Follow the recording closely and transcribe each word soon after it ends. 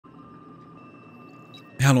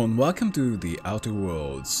Hello and welcome to the Outer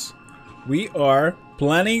Worlds. We are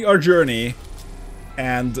planning our journey,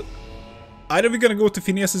 and either we're gonna go to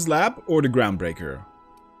Phineas's lab or the Groundbreaker.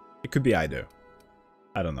 It could be either.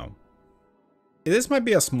 I don't know. This might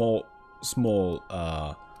be a small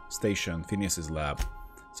station, Phineas's lab.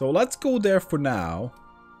 So let's go there for now,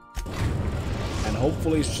 and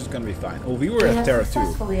hopefully it's just gonna be fine. Oh, we were at Terra too. We have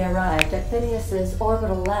successfully arrived at Phineas's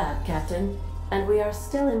orbital lab, Captain, and we are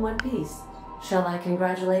still in one piece. Shall I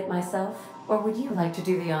congratulate myself, or would you like to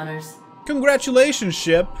do the honors? Congratulations,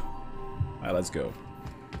 ship! Alright, let's go.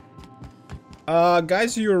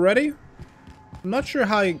 Guys, you ready? I'm not sure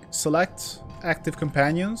how you select active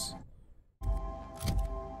companions.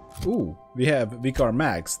 Ooh, we have Vicar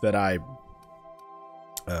Max that I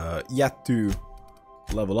yet to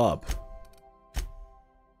level up.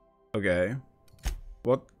 Okay.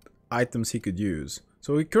 What items he could use?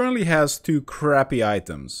 So he currently has 2 crappy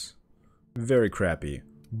items. Very crappy.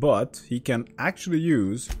 But he can actually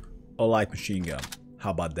use a light machine gun.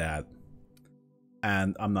 How about that?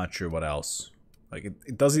 And I'm not sure what else. Like,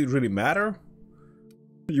 does it really matter?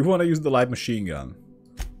 You want to use the light machine gun.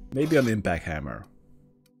 Maybe an impact hammer.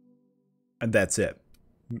 And that's it.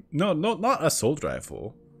 No, not assault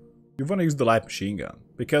rifle. You want to use the light machine gun.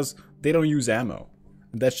 Because they don't use ammo.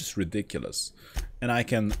 And that's just ridiculous. And I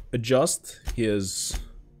can adjust his...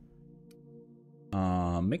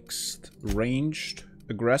 mixed, ranged,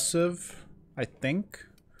 aggressive, I think.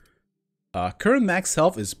 Current max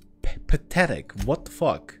health is pathetic. What the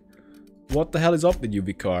fuck? What the hell is up with you,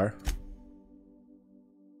 Vicar?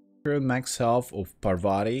 Current max health of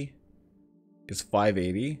Parvati is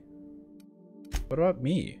 580. What about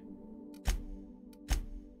me?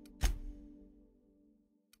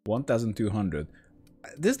 1200.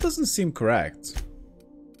 This doesn't seem correct.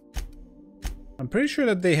 I'm pretty sure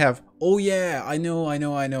that they have... Oh yeah, I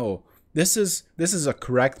know. This is a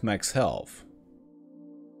correct max health.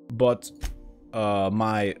 But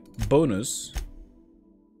my bonus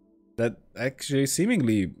that actually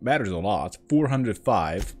seemingly matters a lot,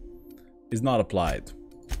 405, is not applied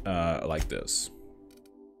like this.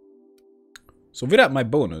 So without my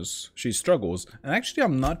bonus, she struggles. And actually,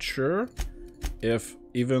 I'm not sure if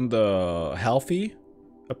even the healthy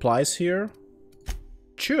applies here.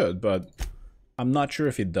 It should, but I'm not sure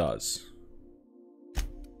if it does.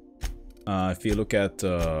 If you look at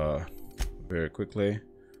very quickly,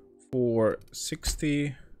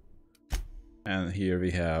 460, and here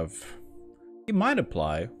we have, it might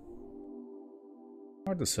apply.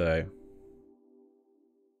 Hard to say.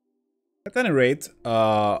 At any rate,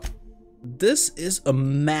 this is a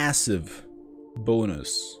massive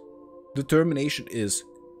bonus. Determination is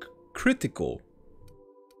critical.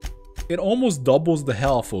 It almost doubles the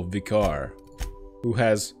health of Vicar, who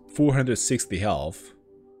has 460 health.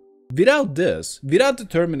 Without this, without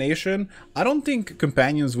determination, I don't think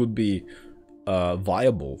companions would be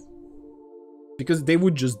viable. Because they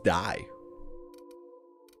would just die.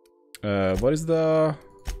 What is the...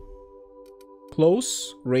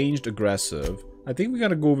 Close ranged aggressive. I think we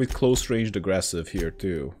gotta go with close ranged aggressive here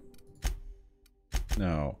too.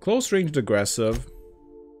 No, close ranged aggressive.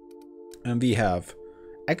 And we have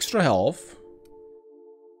extra health.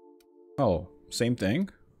 Oh, same thing.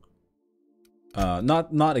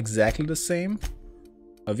 Not exactly the same.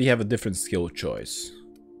 We have a different skill choice.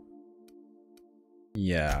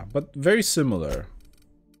 Yeah, but very similar.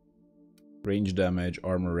 Range damage,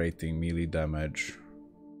 armor rating, melee damage,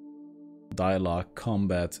 dialogue,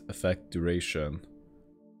 combat, effect duration.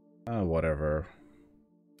 Whatever.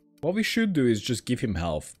 What we should do is just give him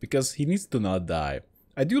health, because he needs to not die.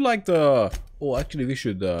 I do like the... Oh, actually we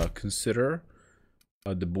should consider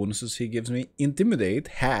the bonuses he gives me. Intimidate,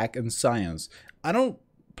 hack, and science. I don't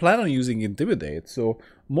plan on using intimidate, so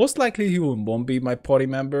most likely he won't be my party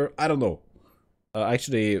member. I don't know.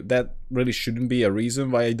 Actually, that really shouldn't be a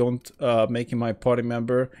reason why I don't make him my party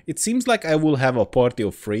member. It seems like I will have a party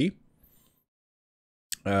of 3.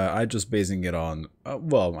 I'm just basing it on...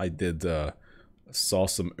 well, I did saw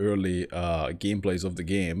some early gameplays of the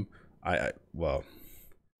game. Well,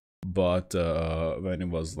 but when it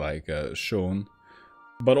was like shown.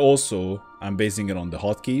 But also, I'm basing it on the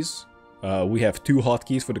hotkeys. We have 2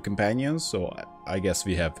 hotkeys for the companions, so I guess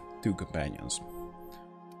we have 2 companions.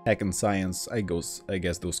 Hack and science, I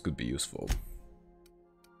guess those could be useful.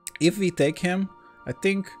 If we take him, I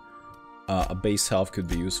think a base health could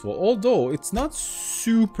be useful. Although, it's not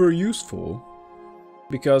super useful.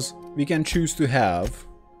 Because we can choose to have...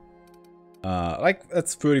 like,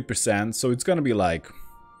 that's 30%, so it's gonna be like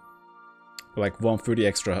 130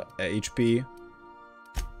 extra HP.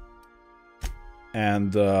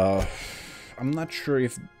 And I'm not sure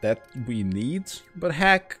if that we need, but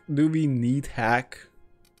hack, do we need hack?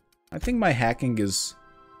 I think my hacking is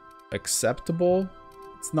acceptable.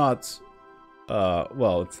 It's not,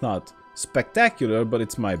 well, it's not spectacular, but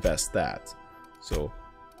it's my best stat. So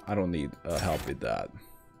I don't need help with that.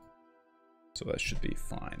 So that should be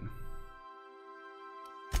fine.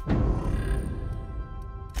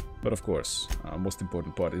 But of course, most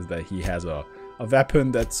important part is that he has a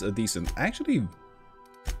weapon that's decent. Actually,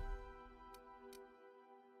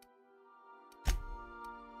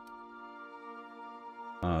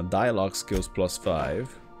 dialogue skills +5.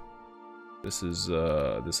 This is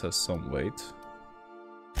this has some weight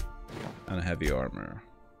and heavy armor,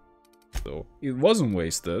 so it wasn't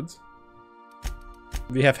wasted.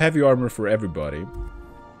 We have heavy armor for everybody,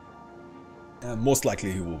 and most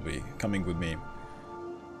likely he will be coming with me.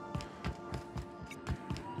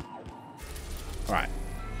 Alright.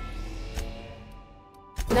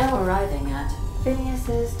 Now arriving at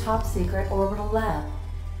Phineas's top secret orbital lab.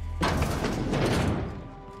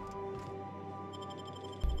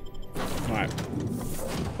 Alright.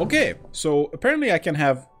 Okay, so apparently I can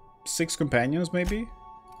have 6 companions, maybe?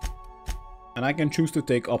 And I can choose to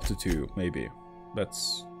take up to 2, maybe.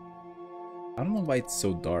 That's... I don't know why it's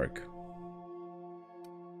so dark.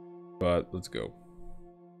 But let's go.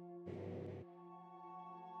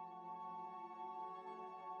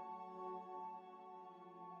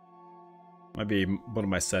 Maybe one of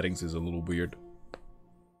my settings is a little weird.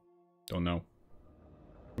 Don't know.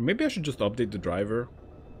 Or maybe I should just update the driver.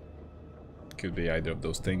 Could be either of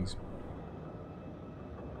those things.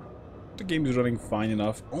 The game is running fine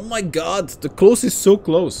enough. Oh my god, the close is so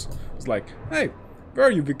close. It's like, hey, where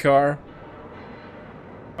are you, Vicar?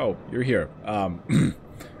 Oh, you're here.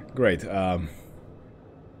 Great.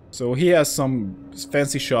 So he has some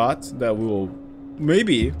fancy shot that will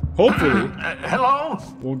maybe, hopefully, hello?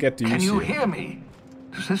 We'll get to use. Can you hear me?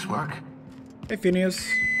 Does this work? Hey, Phineas.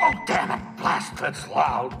 Oh, damn it, blast, that's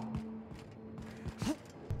loud.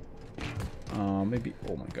 Maybe,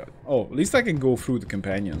 oh my god. Oh, at least I can go through the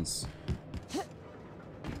companions.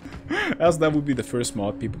 As that would be the first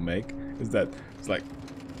mod people make, is that it's like,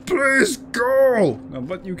 please go! No,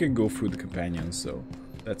 but you can go through the companions, so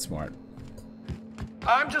that's smart.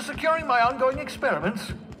 I'm just securing my ongoing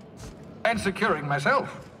experiments. And securing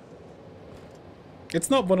myself. It's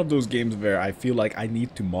not one of those games where I feel like I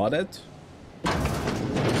need to mod it.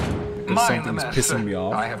 Because something's pissing me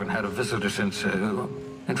off. I haven't had a visitor since...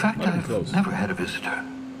 in fact, I've never had a visitor.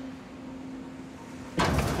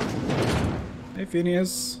 Hey,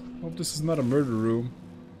 Phineas. Hope this is not a murder room.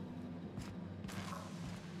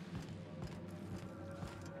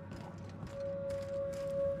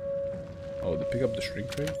 Oh, to pick up the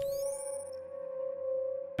shrink ray?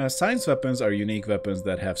 Science weapons are unique weapons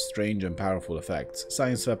that have strange and powerful effects.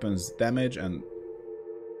 Science weapons damage and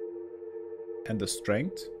the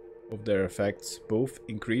strength of their effects both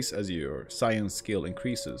increase as your science skill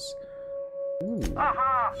increases. Ooh.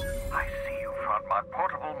 Aha! I see you found my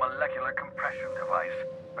portable molecular compression device,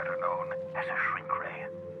 better known as a shrink ray.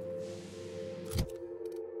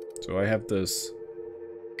 So I have this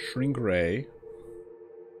shrink ray.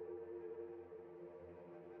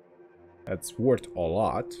 That's worth a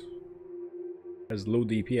lot. Has low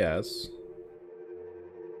DPS.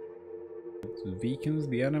 It weakens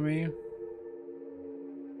the enemy.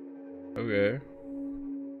 Okay.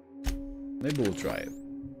 Maybe we'll try it.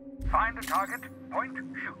 Find a target, point,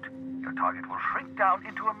 shoot. Your target will shrink down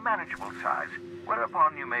into a manageable size,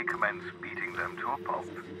 whereupon you may commence beating them to a pulp.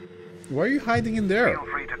 Why are you hiding in there?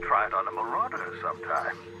 Feel free to try it on a marauder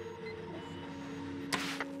sometime.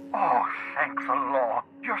 Oh, thank the law.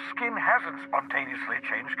 Your skin hasn't spontaneously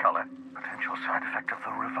changed color. Potential side effect of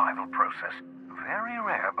the revival process. Very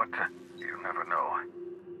rare, but you never know.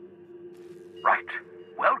 Right.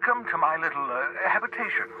 Welcome to my little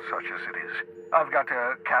habitation, such as it is. I've got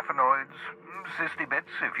caffeinoids, cysty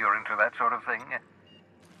bits, if you're into that sort of thing.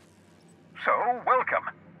 So, welcome.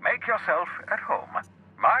 Make yourself at home.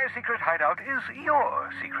 My secret hideout is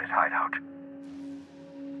your secret hideout.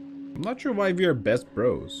 I'm not sure why we are best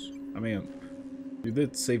bros. I mean, you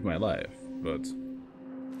did save my life, but...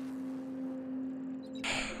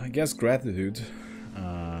 I guess gratitude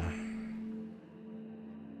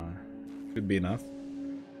should be enough.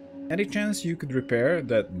 Any chance you could repair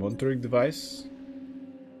that monitoring device?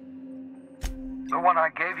 The one I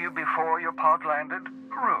gave you before your pod landed?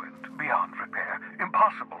 Ruined beyond repair.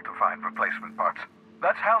 Impossible to find replacement parts.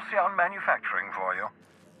 That's Halcyon manufacturing for you.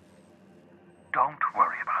 Don't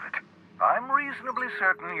worry about it. I'm reasonably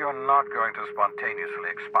certain you're not going to spontaneously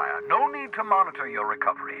expire. No need to monitor your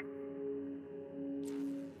recovery.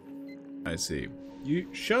 I see.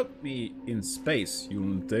 You shot me in space, you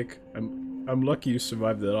lunatic. I'm lucky you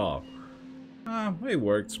survived it all. Ah, it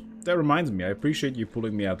worked. That reminds me, I appreciate you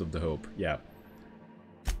pulling me out of the hope. Yeah.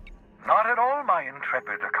 Not at all, my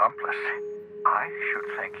intrepid accomplice. I should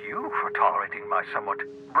thank you for tolerating my somewhat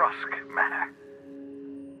brusque manner.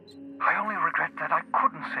 I only regret that I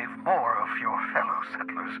couldn't save more of your fellow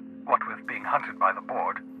settlers, what with being hunted by the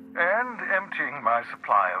board, and emptying my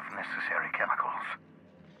supply of necessary chemicals.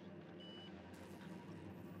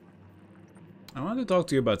 I want to talk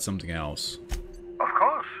to you about something else. Of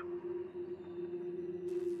course.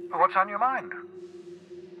 What's on your mind?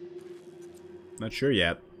 Not sure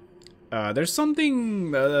yet. There's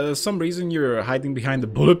something, some reason you're hiding behind the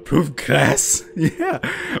bulletproof glass. Yeah,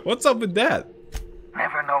 what's up with that?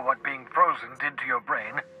 Never know what being frozen did to your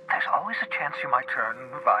brain. There's always a chance you might turn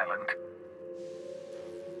violent.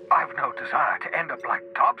 I've no desire to end up like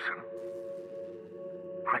Dobson.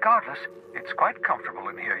 Regardless, it's quite comfortable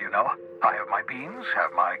in here, you know. I have my beans,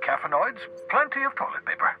 have my caffeinoids, plenty of toilet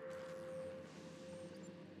paper.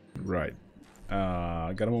 Right.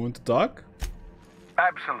 Got a moment to talk?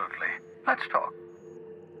 Absolutely. Let's talk.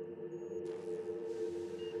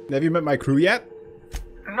 Have you met my crew yet?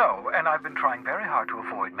 No, and I've been trying very hard to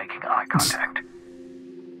avoid making eye contact.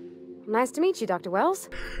 Nice to meet you, Dr. Welles.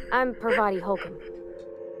 I'm Parvati Holcomb.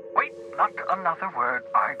 Wait, not another word.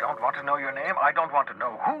 I don't want to know your name. I don't want to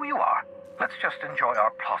know who you are. Let's just enjoy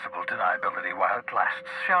our plausible deniability while it lasts,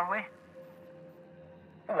 shall we?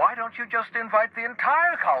 Why don't you just invite the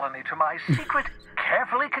entire colony to my secret,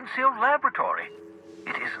 carefully concealed laboratory?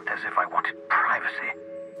 It isn't as if I wanted privacy.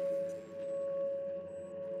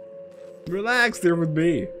 Relax there with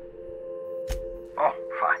me. Oh,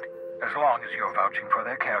 fine. As long as you're vouching for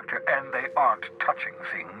their character and they aren't touching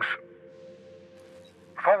things.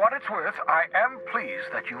 For what it's worth, I am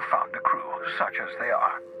pleased that you found a crew, such as they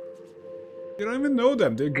are. You don't even know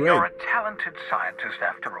them, they're great. You're a talented scientist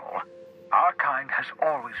after all. Our kind has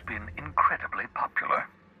always been incredibly popular.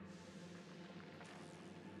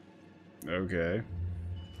 Okay.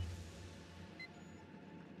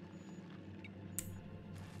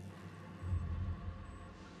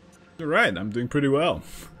 You're right, I'm doing pretty well.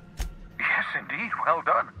 Yes, indeed, well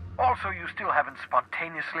done. Also, you still haven't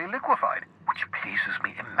spontaneously liquefied, which pleases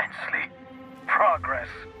me immensely. Progress.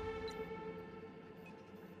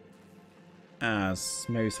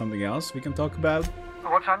 Maybe something else we can talk about?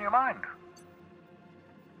 What's on your mind?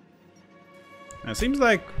 It seems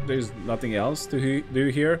like there's nothing else to do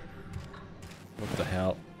here. What the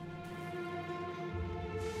hell?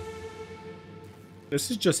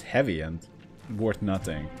 This is just heavy and worth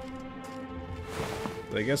nothing.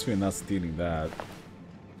 But I guess we're not stealing that.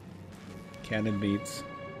 Cannon meat.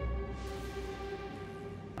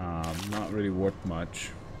 Not really worth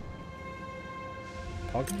much.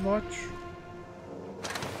 Pocket watch?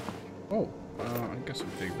 Oh, I guess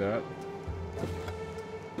I'll take that.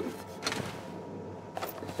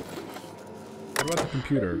 What about the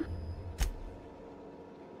computer?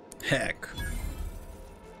 Heck.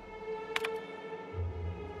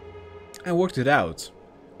 I worked it out.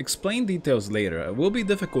 Explain details later. It will be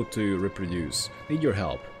difficult to reproduce. Need your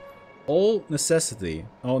help. All necessary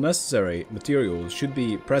materials should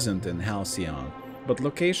be present in Halcyon, but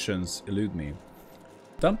locations elude me.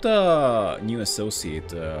 Dumped a new associate,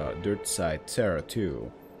 dirt site Terra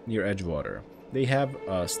 2, near Edgewater. They have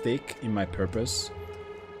a stake in my purpose,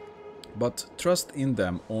 but trust in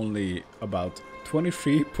them only about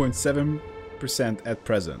 23.7% at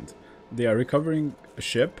present. They are recovering a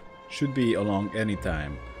ship, should be along any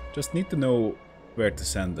time. Just need to know where to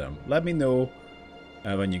send them. Let me know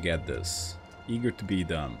when you get this. Eager to be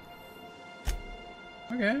done.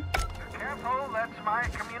 Okay. Careful, that's my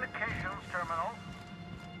communications terminal.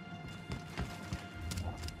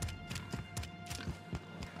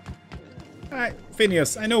 Alright,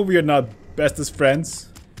 Phineas, I know we are not bestest friends,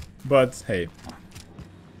 but hey,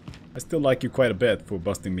 I still like you quite a bit for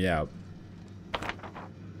busting me out.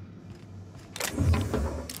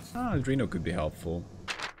 Adreno could be helpful.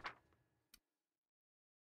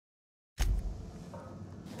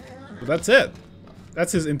 But that's it.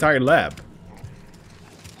 That's his entire lab.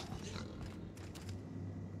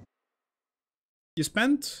 You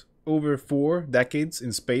spent over 4 decades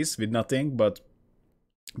in space with nothing but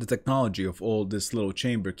the technology of all this little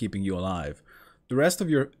chamber keeping you alive. The rest of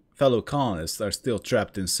your fellow colonists are still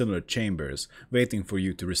trapped in similar chambers, waiting for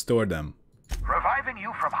you to restore them. Reviving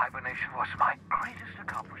you from hibernation was my greatest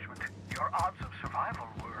accomplishment. Your odds of survival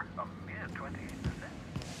were a mere 28%.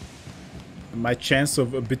 My chance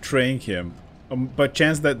of betraying him, but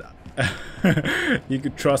chance that he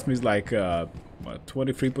could trust me is like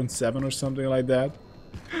 23.7 or something like that.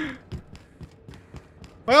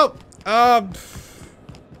 Well,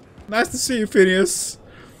 nice to see you, Phineas.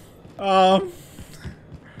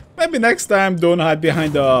 Maybe next time don't hide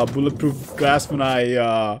behind the bulletproof glass when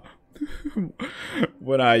I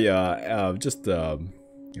just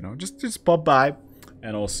you know, just pop by.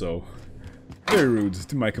 And also very rude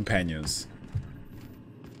to my companions.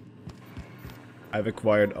 I've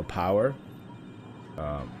acquired a power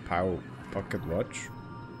pocket watch.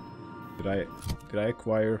 Did I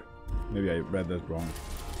acquire? Maybe I read that wrong.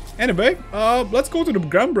 Anyway, let's go to the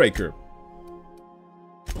Groundbreaker.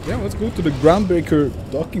 Yeah, let's go to the Groundbreaker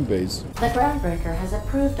docking base. The Groundbreaker has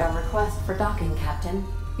approved our request for docking, Captain.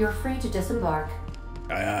 You're free to disembark.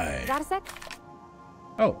 Aye, aye. Got a sec?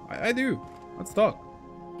 Oh, I do. Let's talk.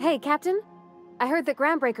 Hey, Captain. I heard that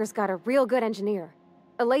Groundbreaker's got a real good engineer.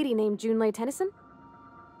 A lady named Junlei Tennyson?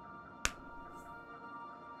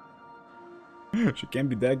 She can't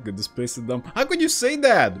be that good. This place is dumb. How could you say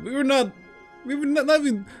that? We were not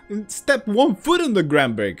even step 1 foot in the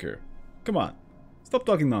Groundbreaker. Come on. Stop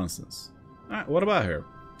talking nonsense. Alright, what about her?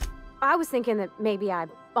 I was thinking that maybe I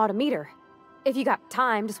ought to meet her. If you got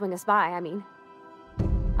time to swing us by, I mean.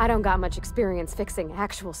 I don't got much experience fixing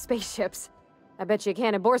actual spaceships. I bet you a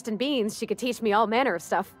can of Borston beans she could teach me all manner of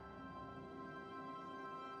stuff.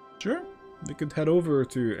 Sure. We could head over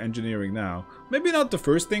to engineering now. Maybe not the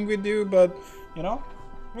first thing we do, but, you know,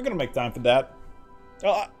 we're gonna make time for that.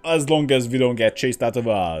 As long as we don't get chased out of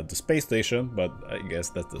the space station, but I guess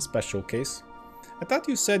that's a special case. I thought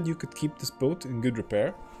you said you could keep this boat in good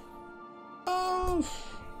repair.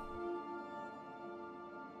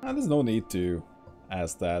 There's no need to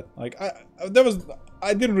ask that. Like,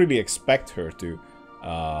 I didn't really expect her to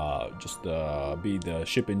just be the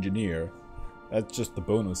ship engineer. That's just a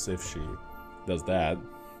bonus if she does that.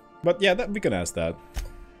 But yeah, we can ask that.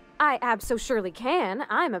 I abso-surely can.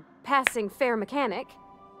 I'm a passing fair mechanic.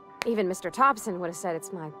 Even Mr. Thompson would have said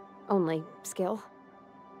it's my only skill.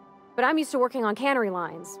 But I'm used to working on cannery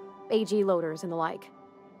lines, AG loaders and the like.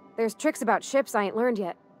 There's tricks about ships I ain't learned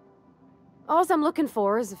yet. All I'm looking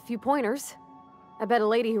for is a few pointers. I bet a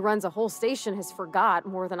lady who runs a whole station has forgot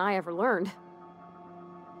more than I ever learned.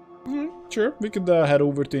 Sure, we could head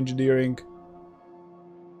over to engineering.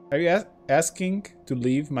 Are you asking to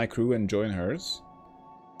leave my crew and join hers?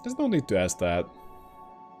 There's no need to ask that.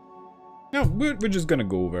 No, we're just gonna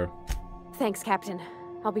go over. Thanks, Captain.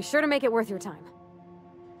 I'll be sure to make it worth your time.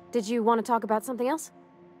 Did you want to talk about something else?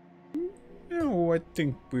 No, I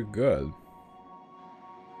think we're good.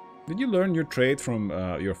 Did you learn your trade from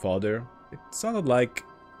your father? It sounded like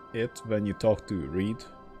it when you talked to Reed.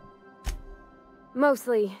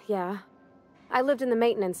 Mostly, yeah. I lived in the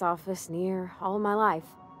maintenance office near all my life.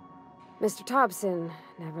 Mr. Thompson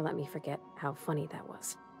never let me forget how funny that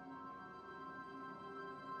was.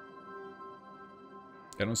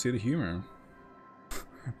 I don't see the humor.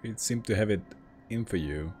 It seemed to have it in for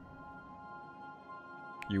you.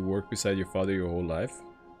 You worked beside your father your whole life?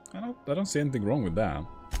 I don't see anything wrong with that.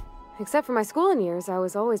 Except for my schooling years, I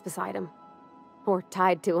was always beside him. Or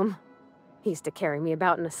tied to him. He used to carry me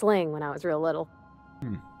about in a sling when I was real little.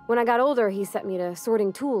 When I got older, he set me to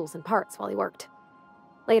sorting tools and parts while he worked.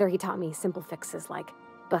 Later, he taught me simple fixes like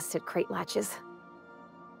busted crate latches.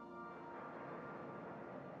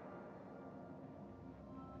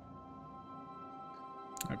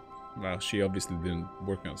 Well, she obviously didn't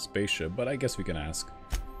work on a spaceship, but I guess we can ask.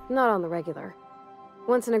 Not on the regular.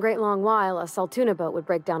 Once in a great long while, a Saltuna boat would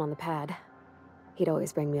break down on the pad. He'd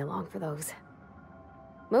always bring me along for those.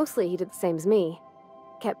 Mostly, he did the same as me.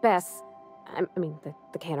 Kept Bess, I mean,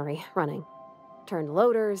 the cannery, running. Turned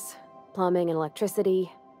loaders, plumbing and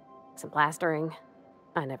electricity, some plastering.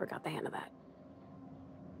 I never got the hang of that.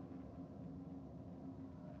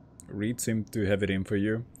 Reed seemed to have it in for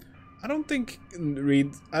you. I don't think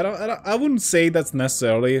Reed... I wouldn't say that's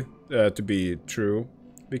necessarily to be true.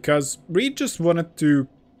 Because Reed just wanted to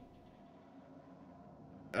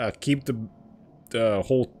keep the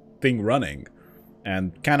whole thing running.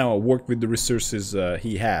 And kind of work with the resources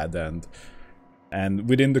he had. And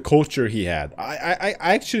within the culture he had. I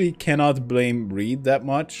actually cannot blame Reed that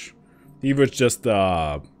much. He was just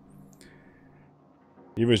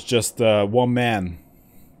one man,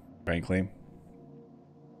 frankly.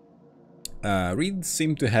 Reed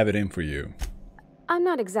seemed to have it in for you. I'm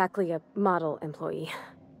not exactly a model employee.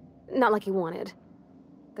 Not like he wanted.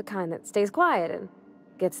 The kind that stays quiet and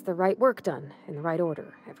gets the right work done in the right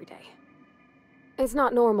order every day. It's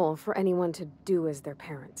not normal for anyone to do as their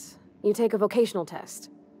parents. You take a vocational test.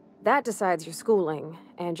 That decides your schooling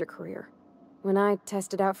and your career. When I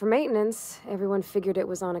tested out for maintenance, everyone figured it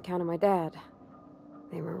was on account of my dad.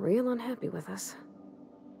 They were real unhappy with us.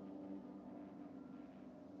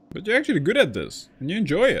 But you're actually good at this, and you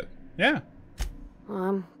enjoy it. Yeah. Well,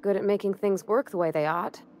 I'm good at making things work the way they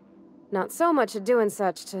ought. Not so much at doing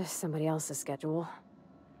such to somebody else's schedule.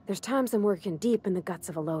 There's times I'm working deep in the guts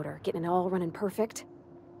of a loader, getting it all running perfect.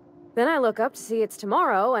 Then I look up to see it's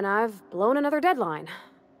tomorrow, and I've blown another deadline.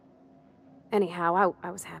 Anyhow,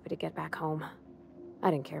 I was happy to get back home.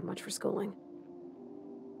 I didn't care much for schooling.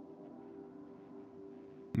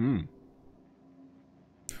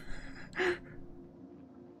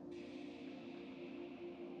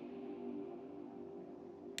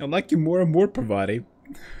 I like you more and more, Pravati.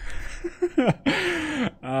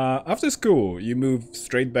 After school, you moved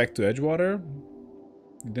straight back to Edgewater?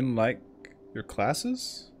 You didn't like your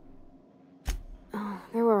classes? Oh,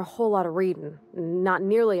 there were a whole lot of reading, not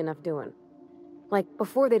nearly enough doing. Like,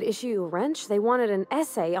 before they'd issue you a wrench, they wanted an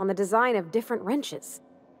essay on the design of different wrenches.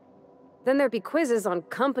 Then there'd be quizzes on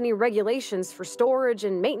company regulations for storage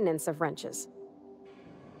and maintenance of wrenches.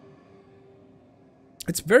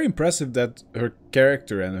 It's very impressive that her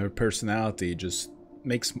character and her personality just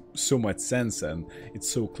makes so much sense, and it's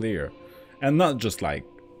so clear. And not just like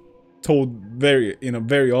told in a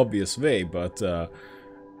very obvious way, but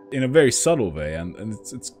in a very subtle way, and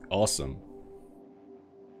it's awesome.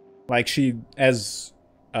 Like, she has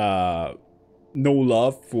no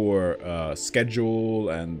love for schedule,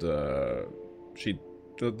 and she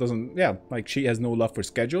doesn't, yeah, like, she has no love for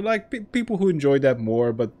schedule. Like, people who enjoy that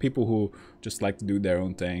more, but people who just like to do their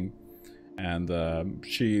own thing. And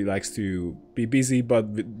she likes to be busy,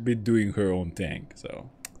 but be doing her own thing. So,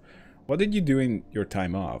 what did you do in your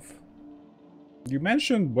time off? You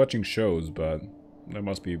mentioned watching shows, but there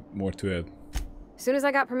must be more to it. As soon as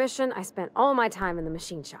I got permission, I spent all my time in the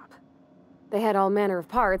machine shop. They had all manner of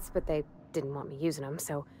parts, but they didn't want me using them,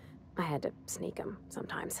 so I had to sneak them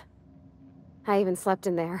sometimes. I even slept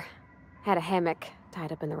in there. Had a hammock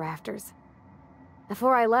tied up in the rafters.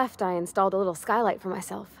 Before I left, I installed a little skylight for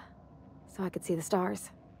myself, so I could see the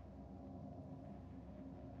stars.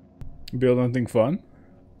 Build anything fun?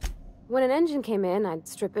 When an engine came in, I'd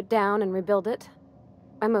strip it down and rebuild it.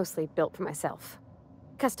 I mostly built for myself.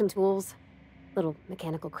 Custom tools, little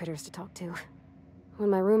mechanical critters to talk to. When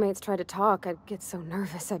my roommates tried to talk, I'd get so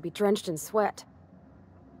nervous I'd be drenched in sweat.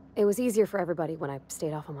 It was easier for everybody when I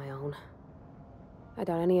stayed off on my own. I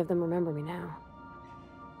doubt any of them remember me now.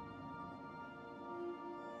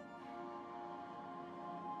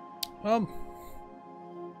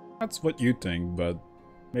 That's what you think, but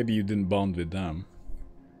maybe you didn't bond with them.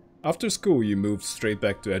 After school, you moved straight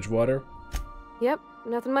back to Edgewater? Yep,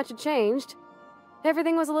 nothing much had changed.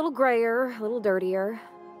 Everything was a little grayer, a little dirtier.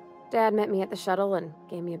 Dad met me at the shuttle and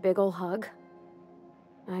gave me a big ol' hug.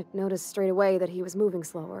 I noticed straight away that he was moving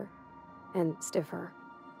slower and stiffer.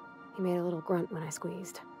 He made a little grunt when I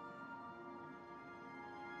squeezed.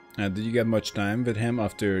 Did you get much time with him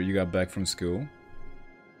after you got back from school?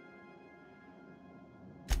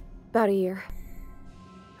 About a year.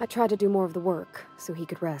 I tried to do more of the work so he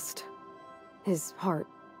could rest. His heart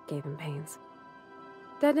gave him pains.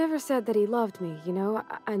 Dad never said that he loved me, you know?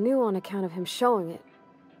 I knew on account of him showing it.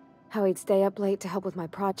 How he'd stay up late to help with my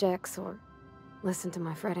projects or listen to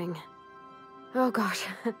my fretting. Oh gosh,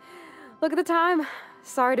 look at the time.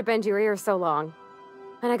 Sorry to bend your ear so long.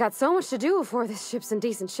 And I got so much to do before this ship's in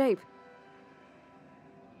decent shape.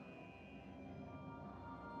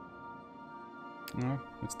 Well,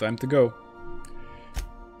 it's time to go.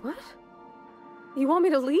 What? You want me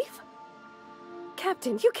to leave?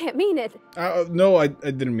 Captain, you can't mean it. No, I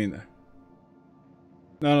didn't mean that.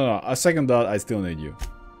 No. A second thought, I still need you.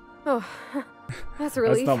 Oh, that's a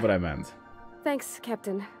relief. That's not what I meant. Thanks,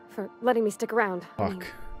 Captain, for letting me stick around. Fuck.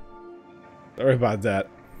 Sorry about that.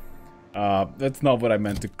 That's not what I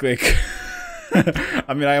meant to click.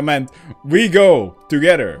 I mean, I meant we go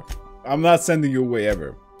together. I'm not sending you away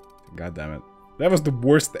ever. God damn it. That was the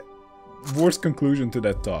worst conclusion to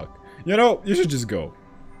that talk. You know, you should just go.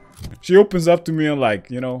 She opens up to me and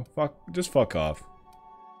like, you know, just fuck off.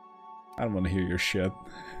 I don't want to hear your shit.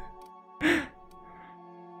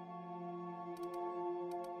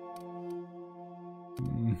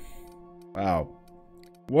 Wow.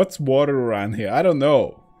 What's water around here? I don't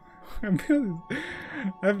know. I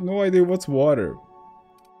have no idea what's water.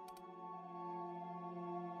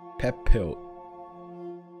 Pep pill.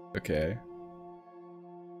 Okay.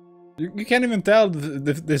 You can't even tell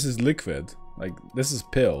if this is liquid. Like, this is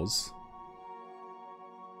pills.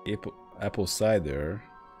 Apple cider.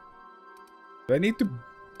 Do I need to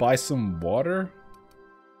buy some water?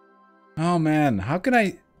 Oh man, how can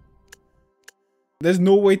I... There's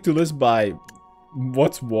no way to list by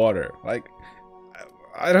what's water. Like,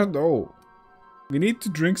 I don't know. We need to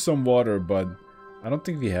drink some water, but I don't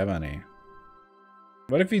think we have any.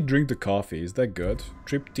 What if we drink the coffee? Is that good?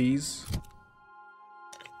 Trip teas?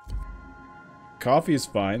 Coffee is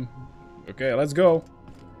fine. Okay, let's go.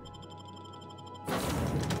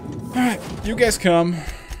 Alright, you guys come.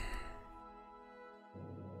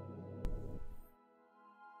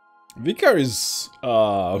 Vicar is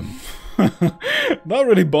not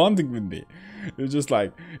really bonding with me. It's just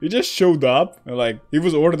like he just showed up and like he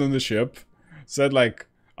was ordered on the ship, said like,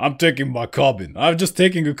 I'm taking my cabin. I'm just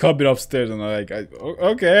taking a cabin upstairs, and I'm like,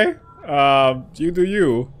 okay, you do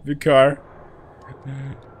you, Vicar.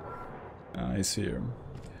 I see him.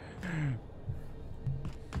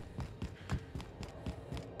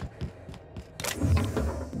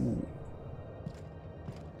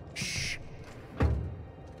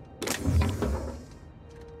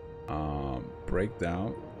 Break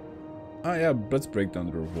down. Oh yeah, let's break down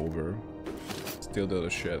the revolver. Steal the other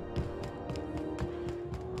shit.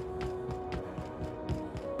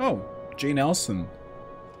 Oh, Jane Elson.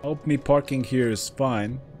 Hope me parking here is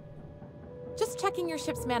fine. Just checking your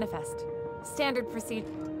ship's manifest. Standard procedure.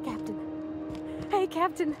 Captain. Hey,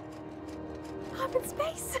 Captain. I'm in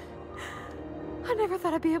space. I never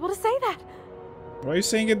thought I'd be able to say that. Why are you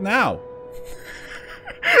saying it now?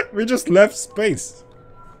 We just left space.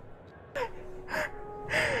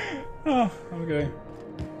 Oh, okay.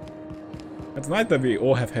 It's nice that we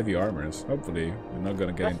all have heavy armors. Hopefully, we're not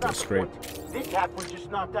gonna get into a scrape. This hack was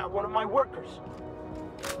just knocked out one of my workers.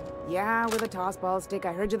 Yeah, with a tossball stick.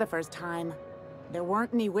 I heard you the first time. There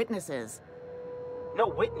weren't any witnesses. No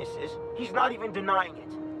witnesses? He's not even denying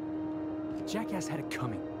it. Jackass had it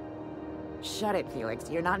coming. Shut it, Felix.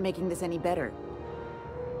 You're not making this any better.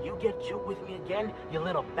 You get juked with me again, you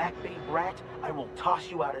little back bay brat, I will toss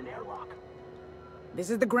you out an airlock. This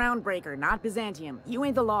is the Groundbreaker, not Byzantium. You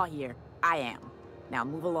ain't the law here. I am. Now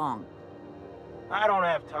move along. I don't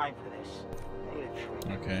have time for this. I need a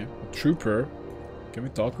trooper. Okay, a trooper. Can we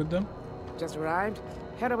talk with them? Just arrived?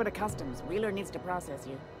 Head over to customs. Wheeler needs to process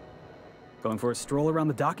you. Going for a stroll around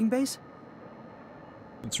the docking base?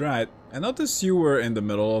 That's right. I noticed you were in the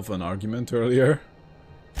middle of an argument earlier.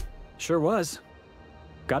 Sure was.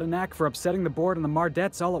 Got a knack for upsetting the board and the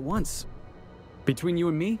Mardettes all at once. Between you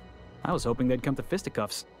and me, I was hoping they'd come to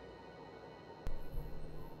fisticuffs.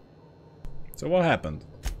 So what happened?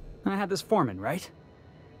 I had this foreman, right?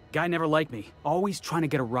 Guy never liked me, always trying to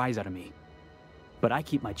get a rise out of me. But I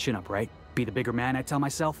keep my chin up, right? Be the bigger man, I tell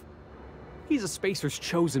myself. He's a Spacer's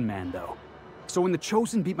chosen man, though. So when the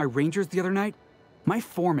Chosen beat my Rangers the other night, my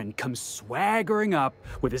foreman comes swaggering up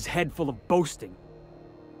with his head full of boasting.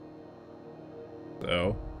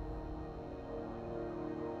 So?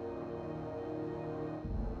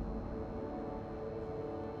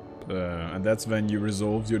 And that's when you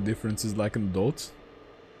resolved your differences like an adult?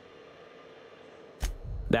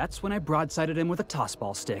 That's when I broadsided him with a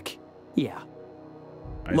tossball stick. Yeah.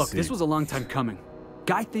 I see. This was a long time coming.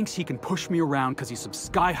 Guy thinks he can push me around because he's some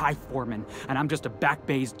sky-high foreman, and I'm just a back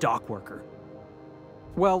bay's dock worker.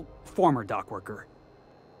 Well, former dock worker.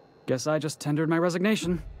 Guess I just tendered my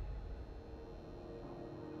resignation.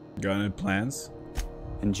 Got any plans?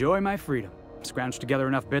 Enjoy my freedom. Scrounged together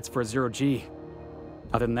enough bits for a 0G.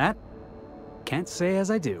 Other than that, can't say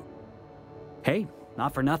as I do. Hey,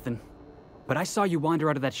 not for nothing, but I saw you wander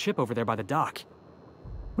out of that ship over there by the dock.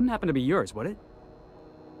 Wouldn't happen to be yours, would it?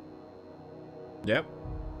 Yep.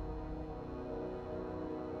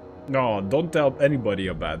 No, don't tell anybody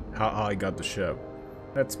about how I got the ship.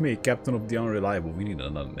 That's me, Captain of the Unreliable. We need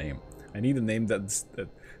another name. I need a name that's...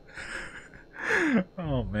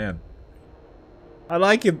 Oh, man. I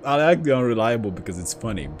like it. I like the Unreliable because it's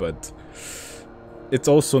funny, but... it's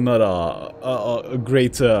also not a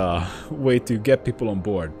great way to get people on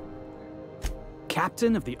board.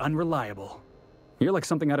 Captain of the Unreliable. You're like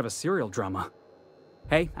something out of a serial drama.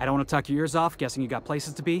 Hey, I don't want to talk your ears off, guessing you got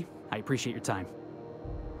places to be. I appreciate your time.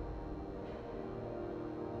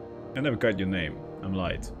 I never got your name. I'm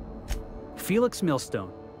light. Felix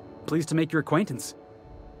Millstone. Pleased to make your acquaintance.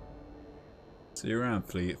 See you around,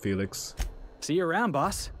 Felix. See you around,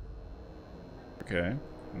 boss. Okay.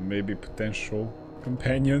 Maybe potential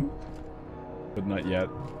companion, but not yet.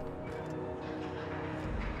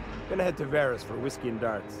 Gonna head to Varus for whiskey and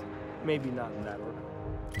darts. Maybe not in that order.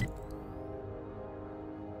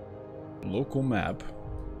 Local map.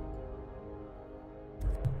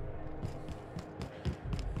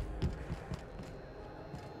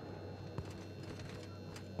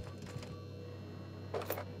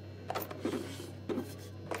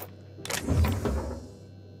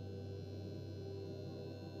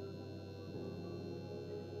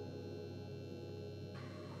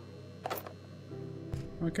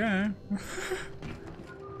 Okay.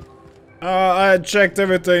 I checked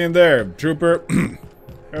everything in there, Trooper.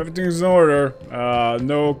 Everything's in order.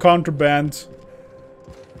 No contraband.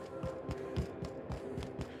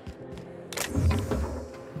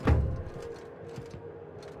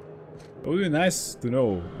 It would be nice to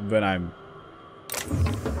know when I'm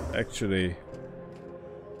actually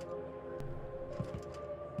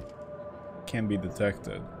can be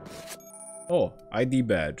detected. Oh, ID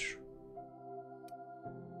badge.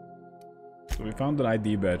 So we found an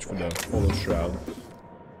ID badge for the Hollow Shroud.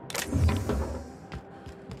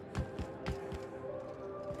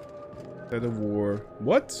 Instead of War.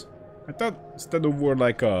 What? I thought instead of War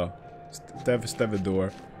like a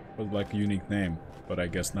Stevedore was like a unique name, but I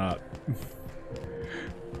guess not.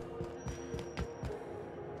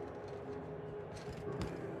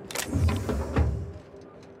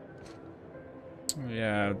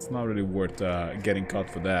 Yeah, it's not really worth getting caught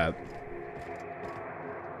for that.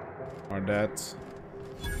 Or that.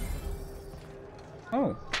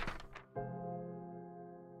 Oh.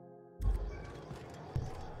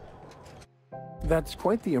 That's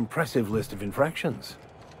quite the impressive list of infractions.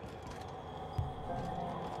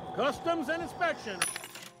 Customs and inspection.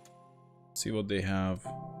 See what they have.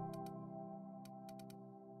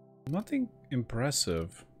 Nothing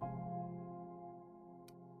impressive.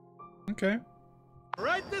 Okay.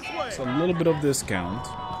 Right this way. It's a little bit of discount.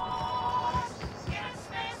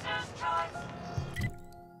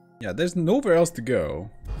 Yeah, there's nowhere else to go.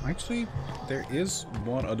 Actually, there is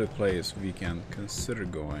one other place we can consider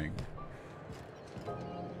going.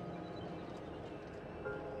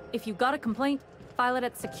 If you got a complaint, file it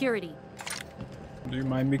at security. Do you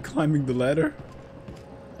mind me climbing the ladder?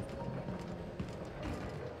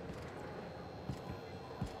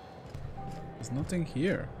 There's nothing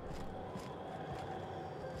here.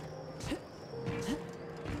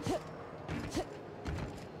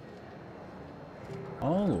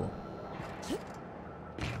 Oh.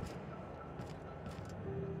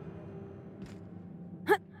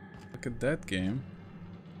 Look at that game.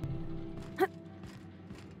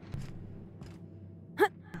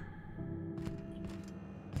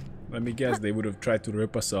 Let me guess, they would have tried to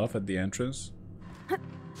rip us off at the entrance.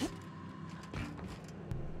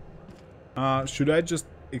 Should I just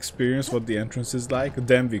experience what the entrance is like?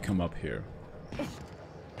 Then we come up here.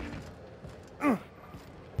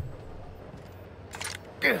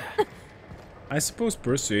 I suppose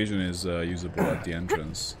persuasion is usable at the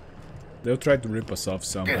entrance. They'll try to rip us off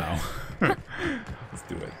somehow. Let's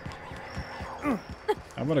do it.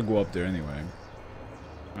 I'm gonna go up there anyway.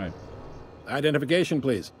 Alright. Identification,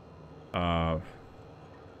 please. Oh,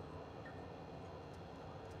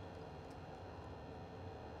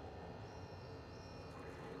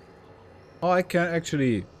 I can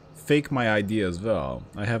actually fake my ID as well.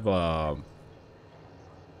 I have a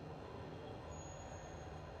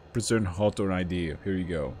President Hawthorne ID. Here you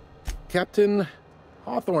go. Captain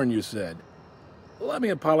Hawthorne, you said. Let me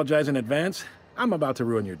apologize in advance. I'm about to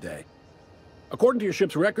ruin your day. According to your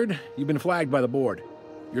ship's record, you've been flagged by the board.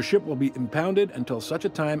 Your ship will be impounded until such a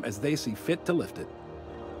time as they see fit to lift it.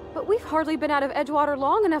 But we've hardly been out of Edgewater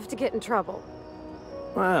long enough to get in trouble.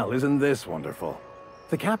 Well, isn't this wonderful?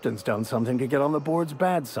 The captain's done something to get on the board's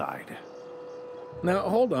bad side. Now,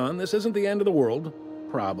 hold on. This isn't the end of the world.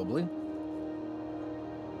 Probably.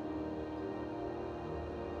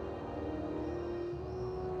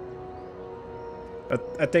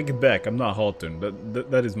 I take it back. I'm not Hawthorne.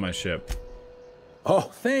 That is my ship. Oh,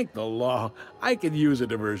 thank the law. I could use a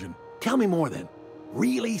diversion. Tell me more then.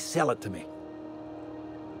 Really sell it to me.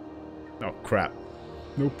 Oh, crap.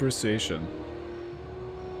 No persuasion.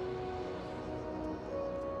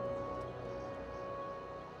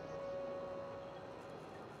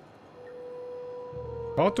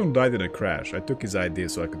 Hawthorne died in a crash. I took his idea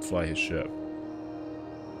so I could fly his ship.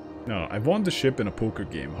 No, I won the ship in a poker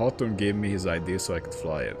game. Hawthorne gave me his idea so I could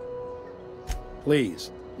fly it.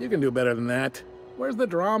 Please, you can do better than that. Where's the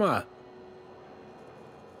drama?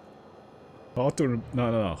 Hawthorne...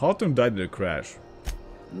 No. Hawthorne died in a crash.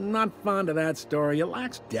 Not fond of that story. It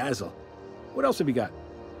lacks dazzle. What else have you got?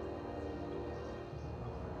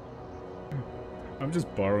 I'm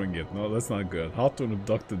just borrowing it. No, that's not good. Hawthorne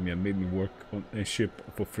abducted me and made me work on a ship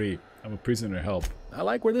for free. I'm a prisoner help. I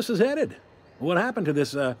like where this is headed. What happened to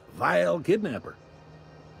this, vile kidnapper?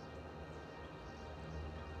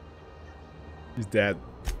 He's dead.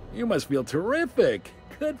 You must feel terrific.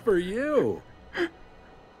 Good for you.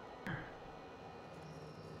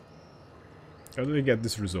 How do we get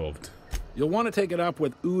this resolved? You'll want to take it up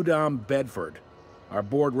with Udom Bedford, our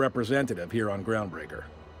board representative here on Groundbreaker.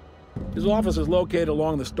 His office is located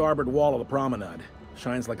along the starboard wall of the promenade.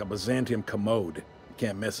 Shines like a Byzantium commode. You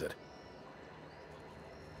can't miss it.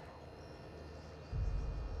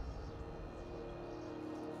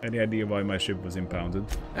 Any idea why my ship was impounded?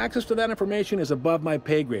 Access to that information is above my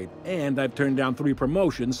pay grade, and I've turned down 3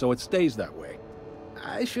 promotions, so it stays that way.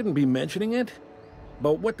 I shouldn't be mentioning it,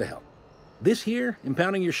 but what the hell? This here,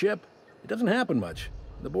 impounding your ship, it doesn't happen much.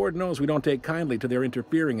 The board knows we don't take kindly to their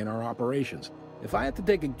interfering in our operations. If I had to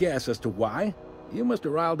take a guess as to why, you must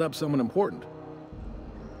have riled up someone important.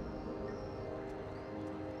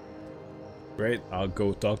 Great, I'll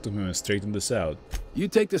go talk to him and straighten this out. You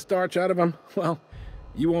take the starch out of him, well,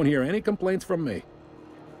 you won't hear any complaints from me.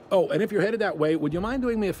 Oh, and if you're headed that way, would you mind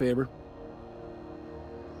doing me a favor?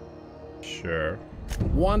 Sure.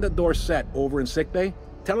 Wanda Dorset over in sickbay,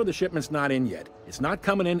 tell her the shipment's not in yet. It's not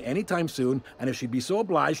coming in anytime soon, and if she'd be so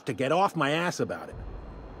obliged to get off my ass about it.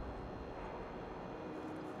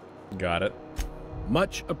 Got it.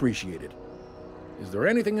 Much appreciated. Is there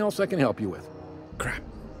anything else I can help you with? Crap.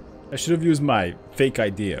 I should have used my fake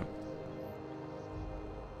idea.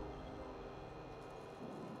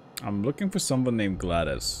 I'm looking for someone named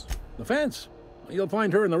Gladys. The fence. You'll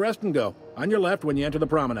find her in the rest and go, on your left when you enter the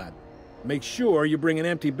promenade. Make sure you bring an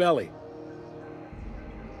empty belly.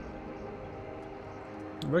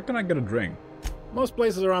 Where can I get a drink? Most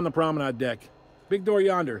places are on the promenade deck. Big door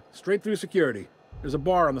yonder, straight through security. There's a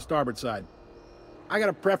bar on the starboard side. I got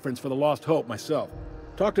a preference for the Lost Hope myself.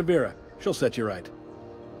 Talk to Vera. She'll set you right.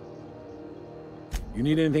 You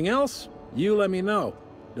need anything else? You let me know.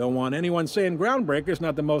 Don't want anyone saying Groundbreaker's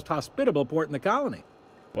not the most hospitable port in the colony.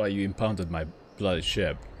 Why, you impounded my bloody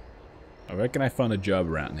ship. I reckon I found a job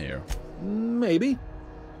around here. Maybe.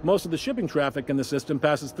 Most of the shipping traffic in the system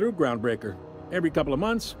passes through Groundbreaker. Every couple of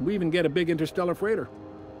months, we even get a big interstellar freighter.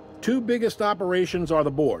 2 biggest operations are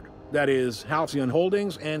the board. That is, Halcyon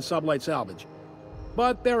Holdings and Sublight Salvage.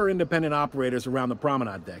 But there are independent operators around the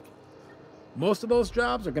promenade deck. Most of those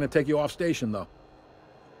jobs are going to take you off station, though.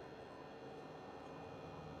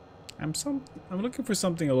 I'm looking for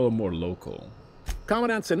something a little more local.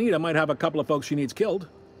 Commandant Sanita might have a couple of folks she needs killed.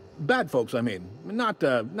 Bad folks, I mean. Not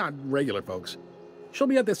regular folks. She'll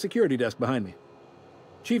be at the security desk behind me.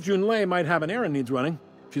 Chief Junlei might have an errand needs running.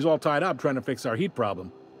 She's all tied up trying to fix our heat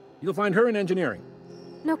problem. You'll find her in engineering.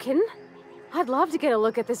 No kidding? I'd love to get a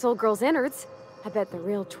look at this old girl's innards. I bet they're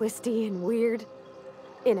real twisty and weird.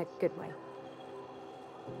 In a good way.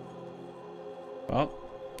 Well,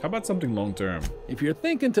 how about something long-term? If you're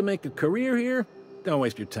thinking to make a career here, don't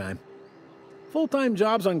waste your time. Full-time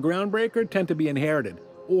jobs on Groundbreaker tend to be inherited,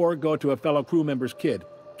 or go to a fellow crew member's kid.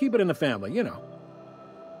 Keep it in the family, you know.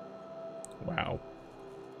 Wow.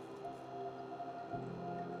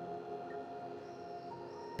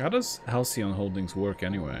 How does Halcyon Holdings work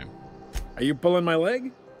anyway? Are you pulling my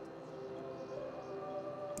leg?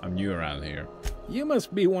 I'm new around here. You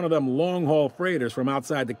must be one of them long-haul freighters from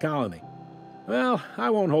outside the colony. Well, I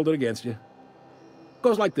won't hold it against you.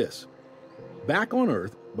 Goes like this. Back on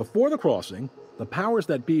Earth, before the crossing, the powers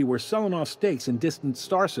that be were selling off stakes in distant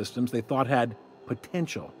star systems they thought had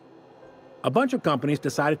potential. A bunch of companies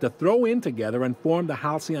decided to throw in together and form the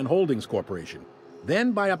Halcyon Holdings Corporation,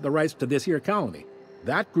 then buy up the rights to this here colony.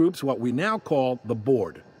 That group's what we now call the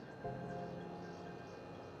Board.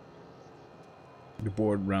 The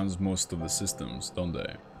board runs most of the systems, don't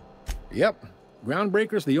they? Yep.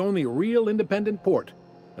 Groundbreaker's the only real independent port.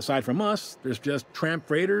 Aside from us, there's just tramp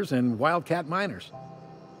freighters and wildcat miners.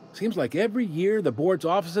 Seems like every year the board's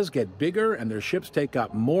offices get bigger and their ships take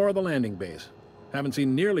up more of the landing base. Haven't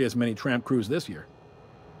seen nearly as many tramp crews this year.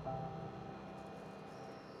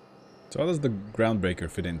 So how does the Groundbreaker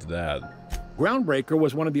fit into that? Groundbreaker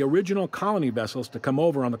was one of the original colony vessels to come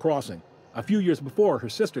over on the crossing, a few years before her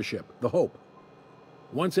sister ship, the Hope.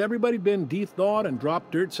 Once everybody'd been de-thawed and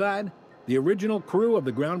dropped dirt side, the original crew of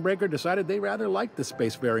the Groundbreaker decided they rather liked the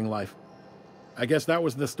spacefaring life. I guess that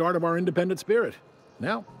was the start of our independent spirit.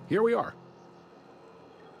 Now, here we are.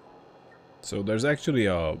 So there's actually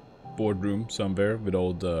a boardroom somewhere with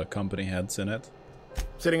old company heads in it?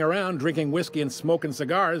 Sitting around drinking whiskey and smoking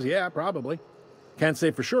cigars, yeah, probably. Can't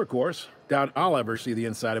say for sure, of course. Doubt I'll ever see the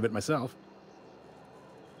inside of it myself.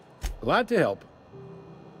 Glad to help.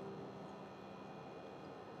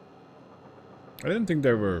 I didn't think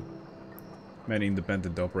there were many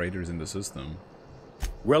independent operators in the system.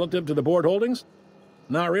 Relative to the board holdings?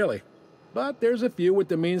 Not really. But there's a few with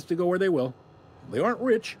the means to go where they will. They aren't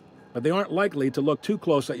rich, but they aren't likely to look too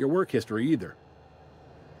close at your work history either.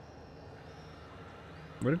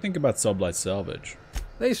 What do you think about Sublight Salvage?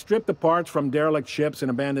 They strip the parts from derelict ships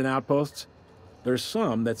and abandoned outposts. There's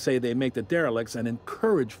some that say they make the derelicts and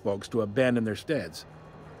encourage folks to abandon their steads.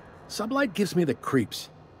 Sublight gives me the creeps.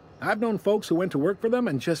 I've known folks who went to work for them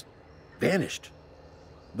and just vanished.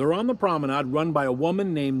 They're on the promenade run by a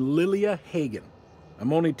woman named Lilia Hagen.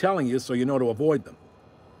 I'm only telling you so you know to avoid them.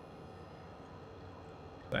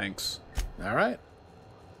 Thanks. All right.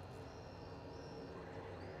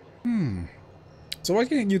 So what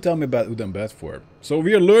can you tell me about Udon Bedford? So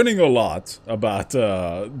we are learning a lot about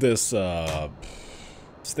this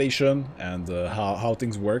station and how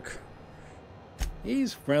things work.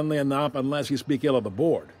 He's friendly enough unless you speak ill of the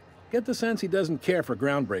board. Get the sense he doesn't care for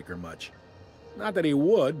Groundbreaker much. Not that he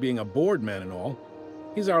would, being a board man and all.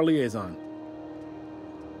 He's our liaison.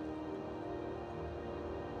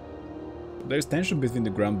 There's tension between the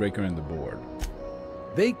Groundbreaker and the board.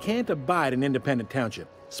 They can't abide an independent township,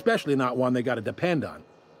 especially not one they gotta depend on.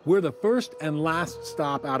 We're the first and last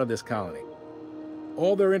stop out of this colony.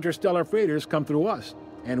 All their interstellar freighters come through us,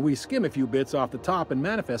 and we skim a few bits off the top in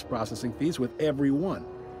manifest processing fees with every one.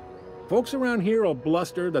 Folks around here will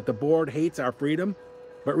bluster that the board hates our freedom,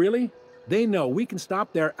 but really, they know we can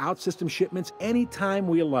stop their out-system shipments anytime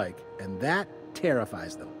we like, and that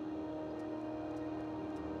terrifies them.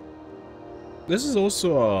 This is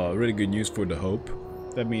also really good news for the Hope.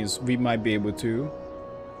 That means we might be able to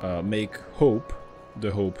make Hope,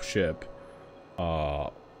 the Hope ship,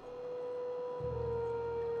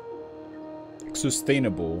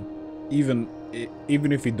 sustainable, even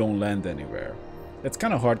if we don't land anywhere. That's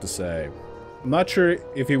kind of hard to say. I'm not sure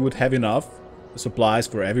if it would have enough supplies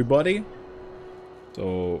for everybody.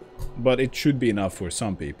 So, but it should be enough for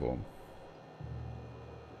some people.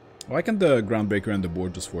 Why can't the Groundbreaker and the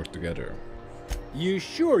board just work together? You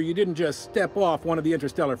sure you didn't just step off one of the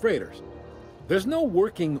interstellar freighters? There's no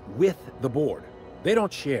working with the board. They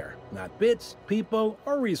don't share, not bits, people,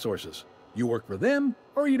 or resources. You work for them,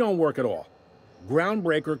 or you don't work at all.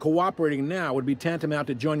 Groundbreaker cooperating now would be tantamount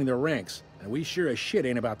to joining their ranks, and we sure as shit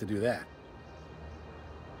ain't about to do that.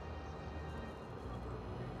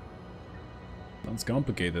 Sounds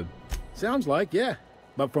complicated. Sounds like, yeah.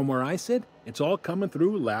 But from where I sit, it's all coming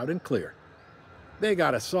through loud and clear. They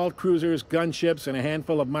got assault cruisers, gunships, and a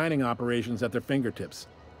handful of mining operations at their fingertips.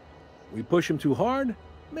 We push them too hard,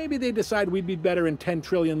 maybe they decide we'd be better in 10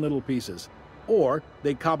 trillion little pieces. Or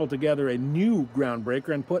they cobble together a new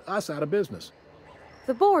Groundbreaker and put us out of business.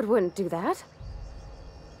 The board wouldn't do that.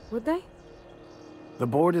 Would they? The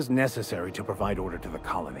board is necessary to provide order to the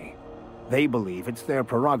colony. They believe it's their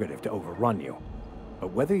prerogative to overrun you.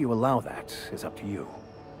 But whether you allow that is up to you.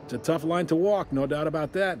 It's a tough line to walk, no doubt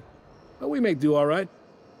about that. But we make do all right.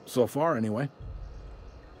 So far, anyway.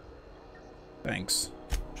 Thanks.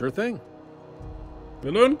 Sure thing. We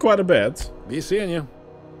learned quite a bit. Be seeing you.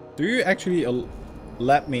 Do you actually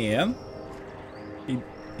let me in?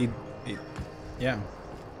 Yeah.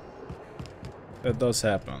 That does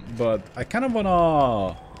happen. But I kind of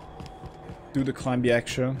wanna do the climb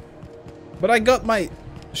action. But I got my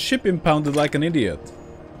ship impounded like an idiot.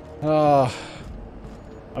 I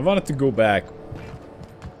wanted to go back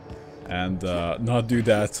and not do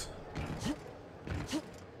that.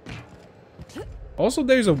 Also,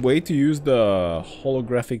 there's a way to use the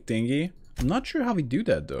holographic thingy. I'm not sure how we do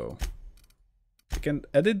that though. We can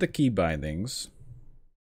edit the key bindings.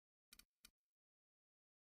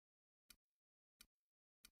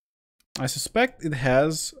 I suspect it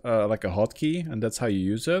has like a hotkey, and that's how you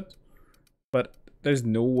use it. But there's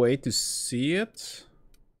no way to see it.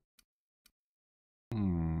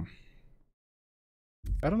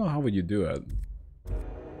 I don't know how would you do it.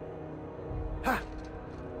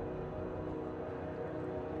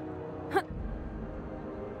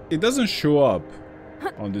 It doesn't show up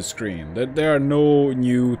on the screen. There are no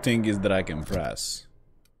new thingies that I can press.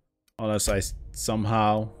 Unless I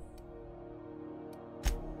somehow...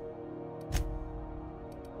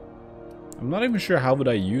 I'm not even sure how would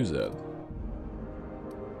I use it.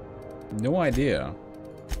 No idea.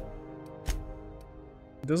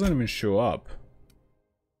 It doesn't even show up.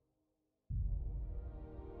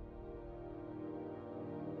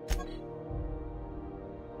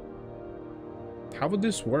 How would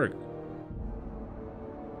this work?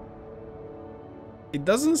 It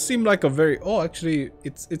doesn't seem like a very... Oh, actually,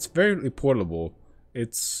 it's very portable.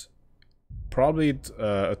 It's probably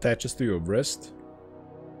attaches to your wrist.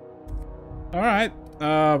 All right.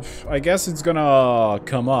 I guess it's gonna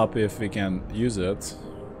come up if we can use it.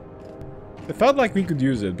 It felt like we could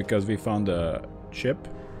use it because we found a chip.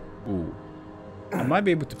 Ooh. I might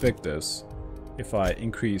be able to pick this if I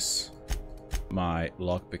increase my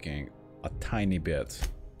lockpicking a tiny bit.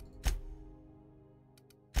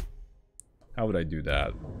 How would I do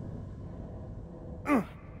that?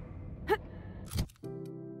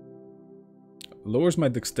 Lowers my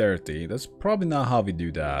dexterity. That's probably not how we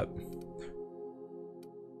do that.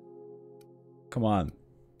 Come on.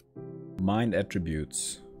 Mind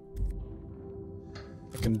attributes.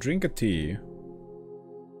 I can drink a tea.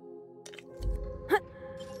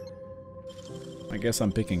 I guess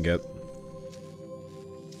I'm picking it.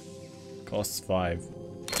 Costs 5.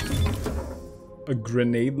 A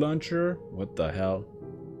grenade launcher? What the hell?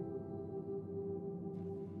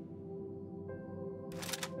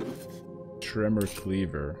 Tremor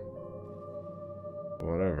cleaver.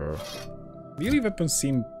 Whatever. Melee weapons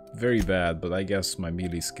seem very bad, but I guess my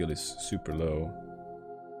melee skill is super low.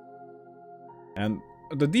 And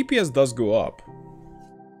the DPS does go up.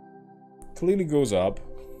 Clearly goes up.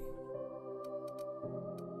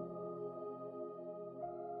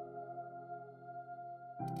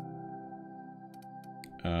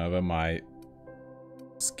 When my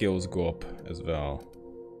skills go up as well.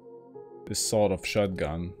 This sort of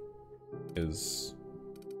shotgun is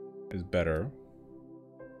better.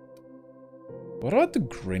 What about the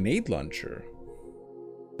grenade launcher?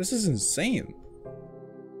 This is insane.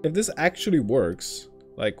 If this actually works,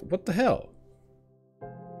 like, what the hell?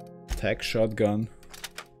 Tech shotgun.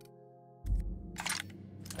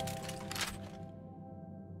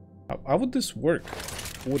 How would this work?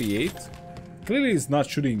 48? Clearly it's not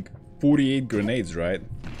shooting 48 grenades, right?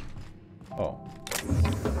 Oh.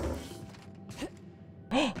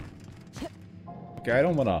 Okay, I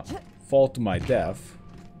don't wanna fall to my death.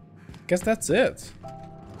 Guess that's it.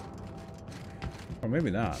 Or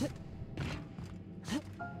maybe not.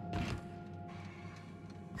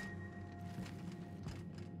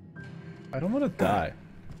 I don't want to die,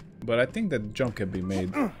 but I think that jump can be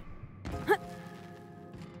made.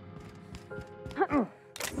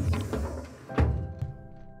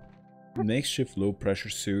 Makeshift low pressure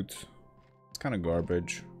suit. It's kind of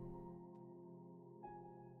garbage.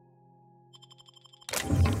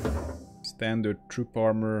 Standard troop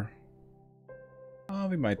armor. Oh,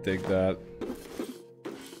 we might take that.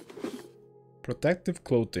 Protective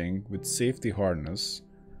clothing with safety harness.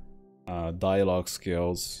 Dialogue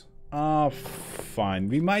skills. Fine.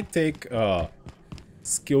 We might take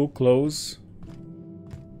skill clothes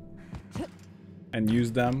and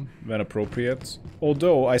use them when appropriate.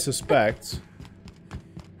 Although I suspect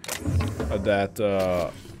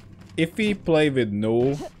that if we play with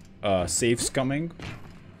no saves coming,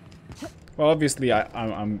 well, obviously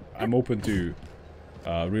I'm open to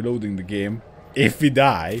reloading the game if we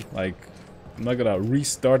die. Like, I'm not gonna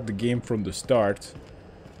restart the game from the start.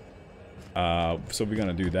 So we're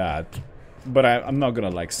gonna do that, but I'm not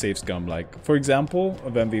gonna like save scum. Like, for example,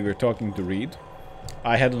 when we were talking to Reed,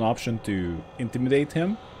 I had an option to intimidate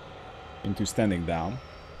him into standing down,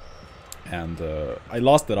 and I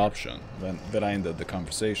lost that option when I ended the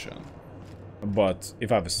conversation. But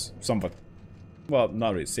if I was somewhat, well,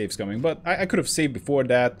 not really save scumming, but I could have saved before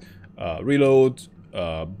that, reload,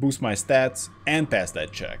 boost my stats, and pass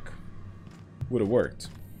that check. Would have worked.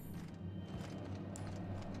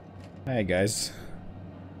 Hey guys.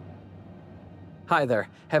 Hi there.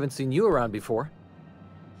 Haven't seen you around before.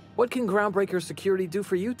 What can Groundbreaker security do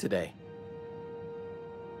for you today?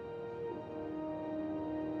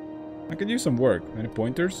 I could use some work. Any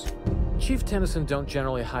pointers? Chief Tennyson don't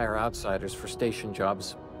generally hire outsiders for station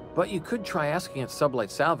jobs, but you could try asking at Sublight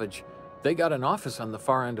Salvage. They got an office on the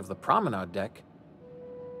far end of the promenade deck.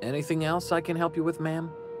 Anything else I can help you with,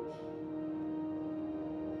 ma'am?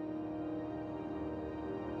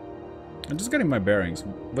 I'm just getting my bearings.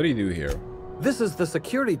 What do you do here? This is the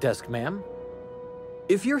security desk, ma'am.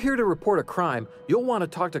 If you're here to report a crime, you'll want to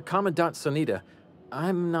talk to Commandant Sanita.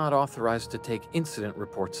 I'm not authorized to take incident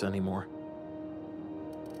reports anymore.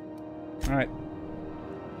 Alright.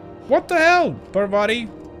 What the hell, Parvati?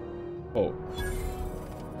 Oh.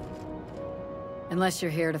 Unless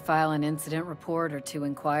you're here to file an incident report or to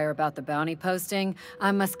inquire about the bounty posting,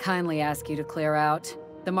 I must kindly ask you to clear out.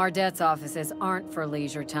 The Mardet's offices aren't for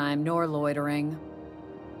leisure time, nor loitering.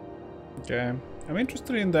 Okay. I'm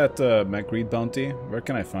interested in that McReed bounty. Where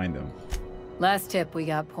can I find him? Last tip we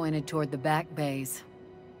got pointed toward the back bays.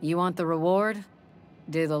 You want the reward?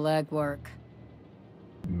 Do the legwork.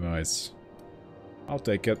 Nice. I'll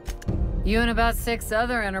take it. You and about 6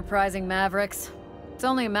 other enterprising mavericks. It's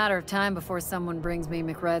only a matter of time before someone brings me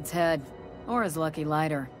McRed's head, or his lucky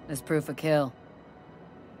lighter, as proof of kill.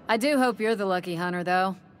 I do hope you're the lucky hunter,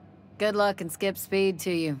 though. Good luck and skip speed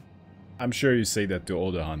to you. I'm sure you say that to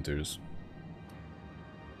all the hunters.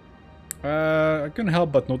 I couldn't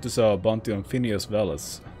help but notice a bounty on Phineas Vernon.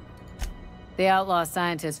 The outlaw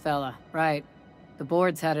scientist fella, right. The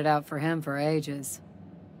board's had it out for him for ages.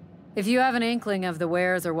 If you have an inkling of the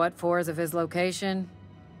wheres or what-fors of his location,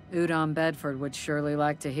 Udon Bedford would surely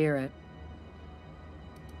like to hear it.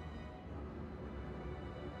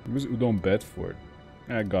 Who's Udon Bedford?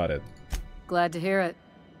 I got it. Glad to hear it.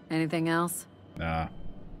 Anything else? Nah.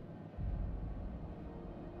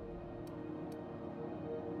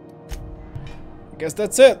 guess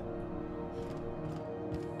that's it.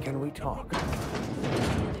 Can we talk?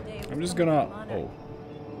 I'm just gonna... Oh.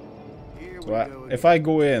 So if I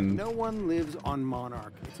go in... No one lives on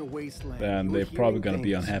Monarch. It's a wasteland. Then they're probably gonna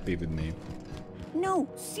be unhappy with me. No,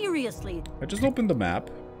 seriously. I just opened the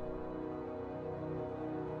map.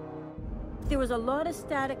 There was a lot of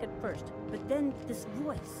static at first, but then this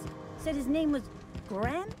voice said his name was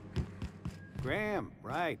Graham? Graham,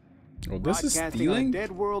 right. Oh, this is Broadcasting stealing? on a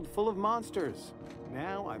dead world full of monsters.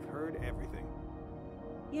 Now I've heard everything.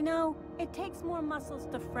 You know, it takes more muscles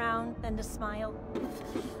to frown than to smile.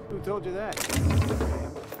 Who told you that?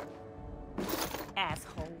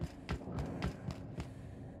 Asshole.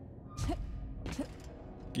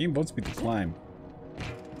 Game wants me to climb.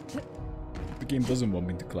 The game doesn't want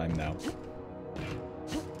me to climb now.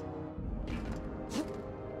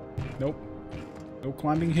 Nope. No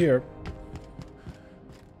climbing here.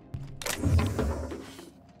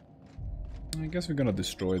 I guess we're gonna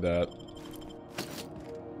destroy that.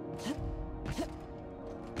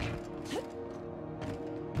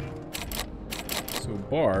 So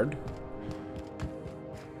Bard.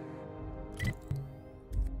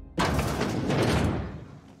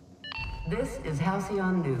 This is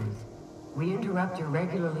Halcyon News. We interrupt your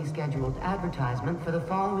regularly scheduled advertisement for the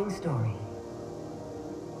following story.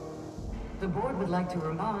 The board would like to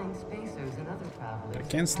remind spacers and other travelers They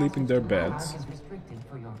can't sleep in their beds. is restricted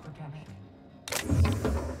for your protection.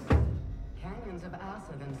 Canyons of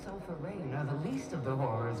acid and sulfur rain are the least of the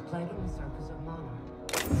horrors plaguing the surface of Monarch.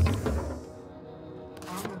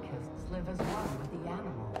 Anarchists live as one with the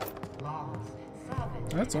animals, lawless, savage,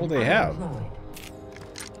 That's all and they have. unemployed.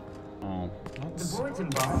 Oh, The board's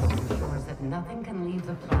embargo ensures that nothing can leave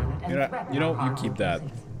the planet and threaten you our keep hard-working that.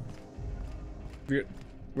 citizens.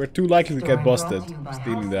 We're too likely to get Story brought busted to you by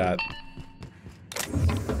stealing that.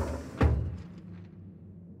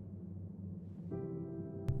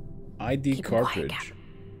 ID cartridge.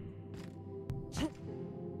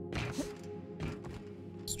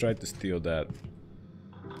 Let's try to steal that.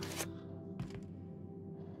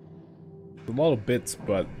 A lot of bits,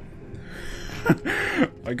 but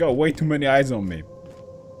I got way too many eyes on me.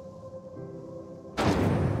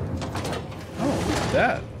 Oh, what's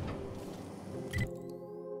that?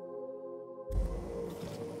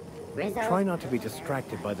 Try not to be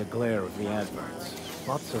distracted by the glare of the adverts.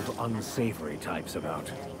 Lots of unsavory types about.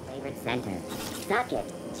 Favorite center. Suck it.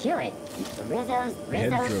 Chew it. Rizzo's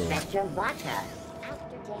Pedro. Spectrum Vodka.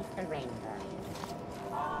 Aftertaste the rainbow.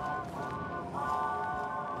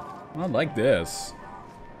 I like this.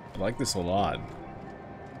 I like this a lot.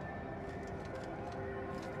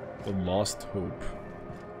 The Lost Hope.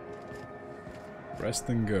 Rest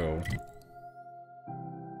and go.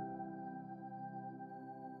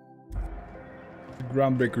 The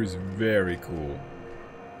Groundbreaker is very cool.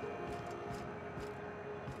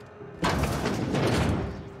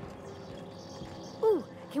 Ooh,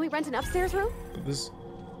 can we rent an upstairs room? But this...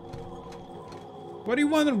 What do you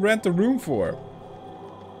want to rent a room for?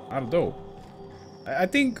 I don't know. I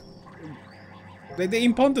think... They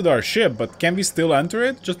impounded our ship, but can we still enter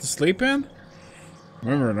it just to sleep in?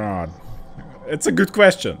 Remember not. It's a good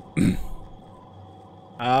question.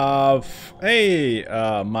 Hey,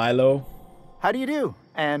 Milo. How do you do?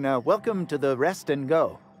 And welcome to the Rest and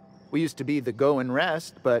Go. We used to be the Go and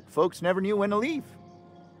Rest, but folks never knew when to leave.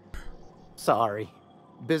 Sorry.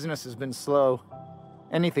 Business has been slow.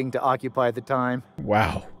 Anything to occupy the time.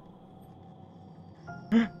 Wow.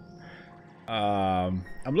 I'm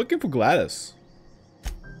looking for Gladys.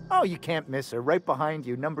 Oh, you can't miss her. Right behind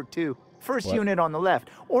you, number 2. First What? unit on the left,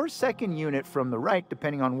 or second unit from the right,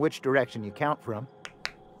 depending on which direction you count from.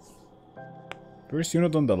 First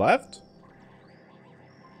unit on the left?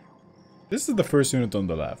 This is the first unit on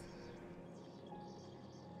the left.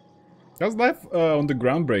 How's life on the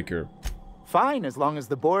Groundbreaker? Fine, as long as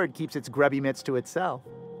the board keeps its grubby mitts to itself.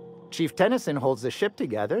 Chief Tennyson holds the ship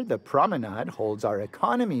together, the Promenade holds our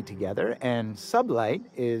economy together, and Sublight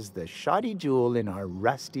is the shoddy jewel in our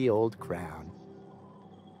rusty old crown.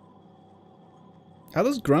 How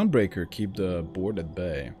does Groundbreaker keep the board at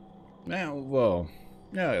bay? Well,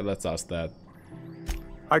 yeah, let's ask that.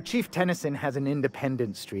 Our Chief Tennyson has an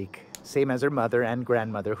independent streak, same as her mother and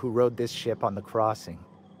grandmother who rode this ship on the crossing.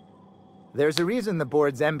 There's a reason the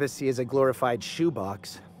board's embassy is a glorified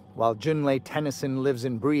shoebox. While Junlei Tennyson lives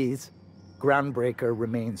and breathes, Groundbreaker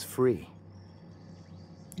remains free.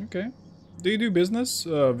 Okay. Do you do business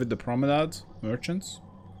with the Promenade merchants?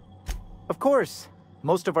 Of course.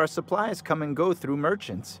 Most of our supplies come and go through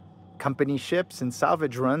merchants. Company ships and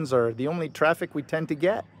salvage runs are the only traffic we tend to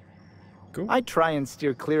get. Cool. I try and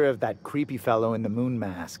steer clear of that creepy fellow in the moon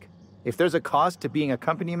mask. If there's a cost to being a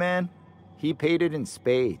company man, He paid it in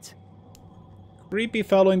spades. Creepy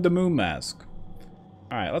fellow in the moon mask.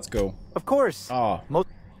 Alright, let's go. Of course. Ah.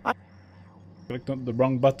 Clicked on the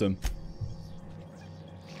wrong button.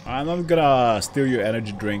 I'm not gonna steal your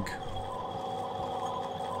energy drink.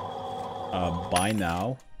 Buy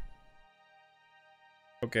now.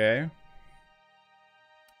 Okay.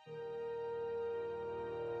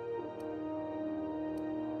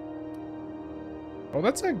 Oh,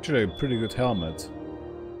 that's actually a pretty good helmet.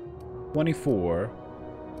 24.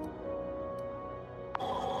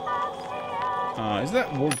 Is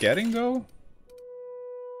that worth getting though?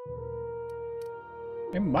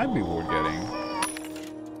 It might be worth getting.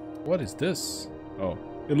 What is this? Oh,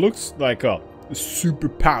 it looks like a super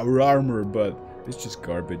power armor, but it's just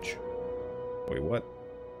garbage. Wait, what?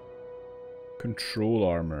 Control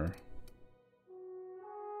armor.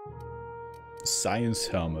 Science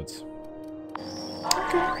helmet.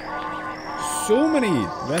 Okay. So many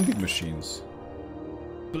vending machines.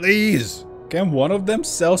 Please! Can one of them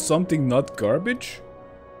sell something not garbage?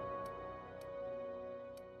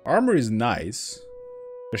 Armor is nice.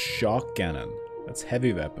 A shock cannon. That's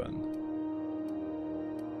heavy weapon.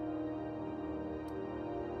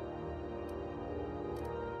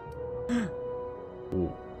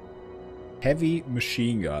 Ooh. Heavy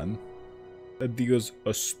machine gun that deals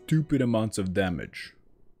a stupid amounts of damage.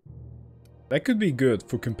 That could be good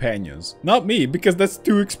for companions. Not me, because that's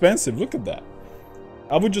too expensive. Look at that.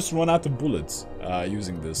 I would just run out of bullets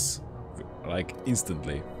using this, like,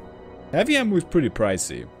 instantly. Heavy ammo is pretty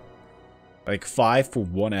pricey. Like 5 for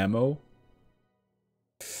 1 ammo.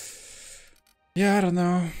 Yeah, I don't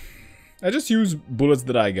know. I just use bullets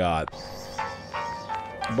that I got.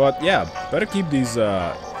 But yeah, better keep these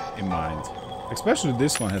in mind. Especially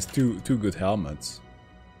this one has two good helmets.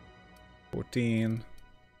 14.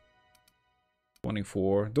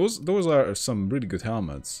 24. Those are some really good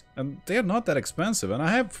helmets. And they're not that expensive. And I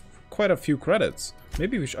have quite a few credits.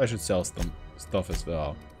 Maybe I should sell some stuff as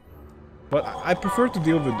well. But I prefer to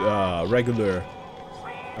deal with regular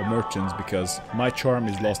merchants because my charm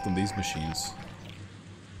is lost on these machines.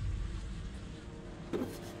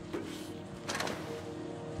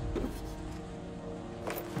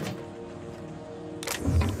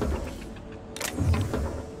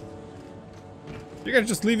 You guys are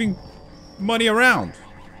just leaving money around.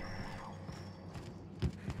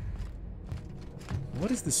 What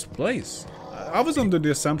is this place? I was under the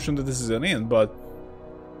assumption that this is an inn, but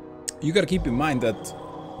you gotta keep in mind that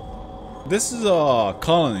this is a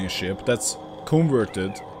colony ship that's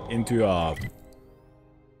converted into a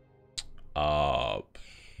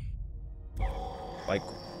like,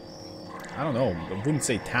 I don't know, I wouldn't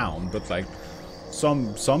say town, but like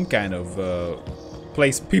some kind of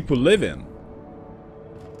place people live in.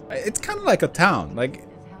 It's kind of like a town. Like,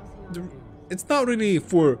 it's not really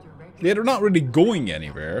for... They're not really going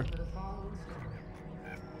anywhere.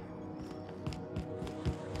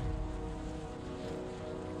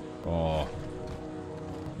 Oh.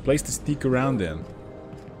 Place to sneak around in.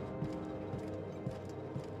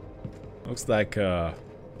 Looks like a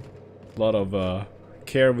lot of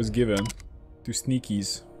care was given to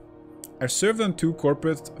sneakies. I served on 2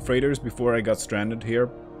 corporate freighters before I got stranded here.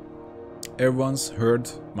 Everyone's heard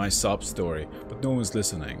my sob story, but no one's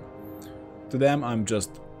listening. To them, I'm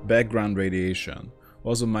just background radiation.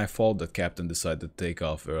 Wasn't my fault that Captain decided to take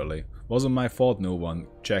off early. Wasn't my fault no one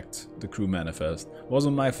checked the crew manifest.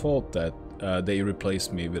 Wasn't my fault that they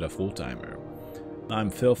replaced me with a full-timer. I'm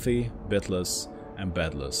filthy, bitless, and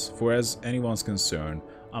bedless. For as anyone's concerned,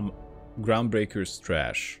 I'm Groundbreaker's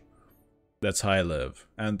trash. That's how I live.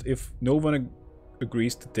 And if no one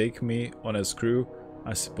agrees to take me on as crew,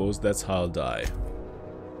 I suppose that's how I'll die.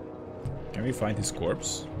 Can we find his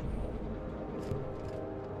corpse?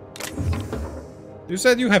 You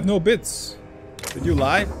said you have no bits. Did you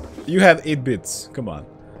lie? You have 8 bits. Come on.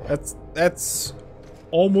 That's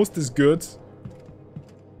almost as good.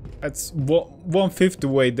 That's 1/5 the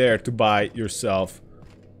way there to buy yourself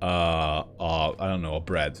I don't know, a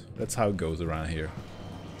bread. That's how it goes around here.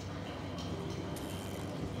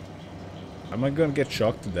 Am I gonna get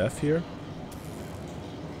shocked to death here?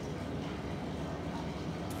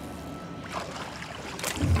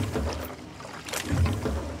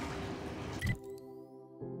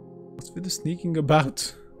 With the sneaking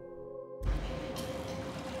about.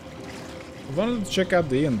 I wanted to check out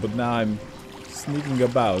the inn, but now I'm sneaking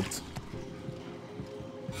about.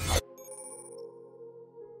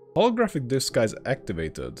 Holographic disguise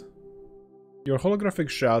activated. Your holographic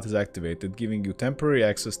shroud is activated, giving you temporary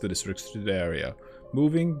access to this restricted area.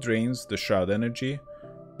 Moving drains the shroud energy.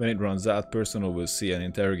 When it runs out, personnel will see and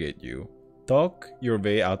interrogate you. Talk your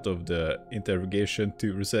way out of the interrogation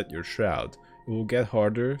to reset your shroud. It will get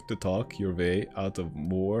harder to talk your way out the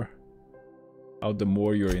more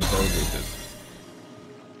you're interrogated.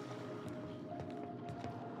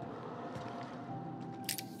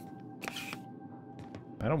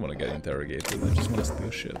 I don't want to get interrogated, I just want to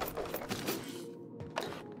steal shit.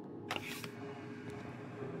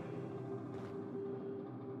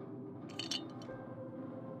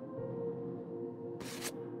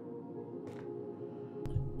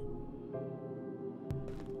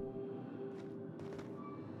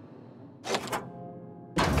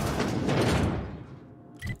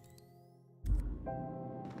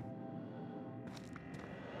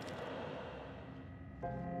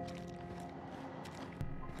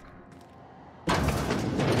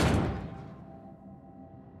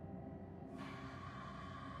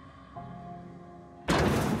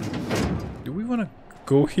 Do we want to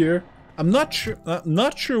go here? I'm not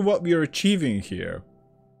sure what we are achieving here.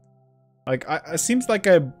 Like, it seems like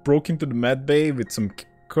I broke into the med bay with some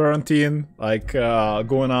quarantine, like,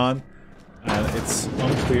 going on, and it's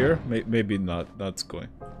unclear. Maybe not. That's going.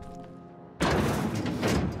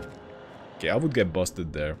 Okay, I would get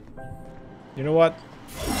busted there. You know what?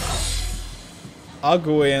 I'll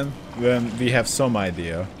go in when we have some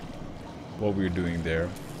idea what we're doing there.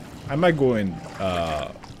 I might go in,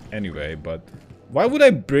 anyway, but why would I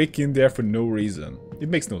break in there for no reason? It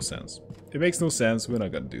makes no sense. It makes no sense. We're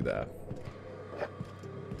not gonna do that.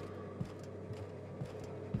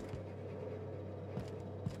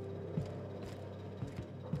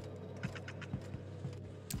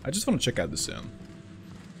 I just want to check out this inn.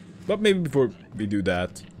 But maybe before we do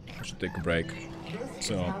that, I should take a break.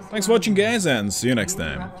 So, thanks for watching, guys, and see you next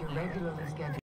time.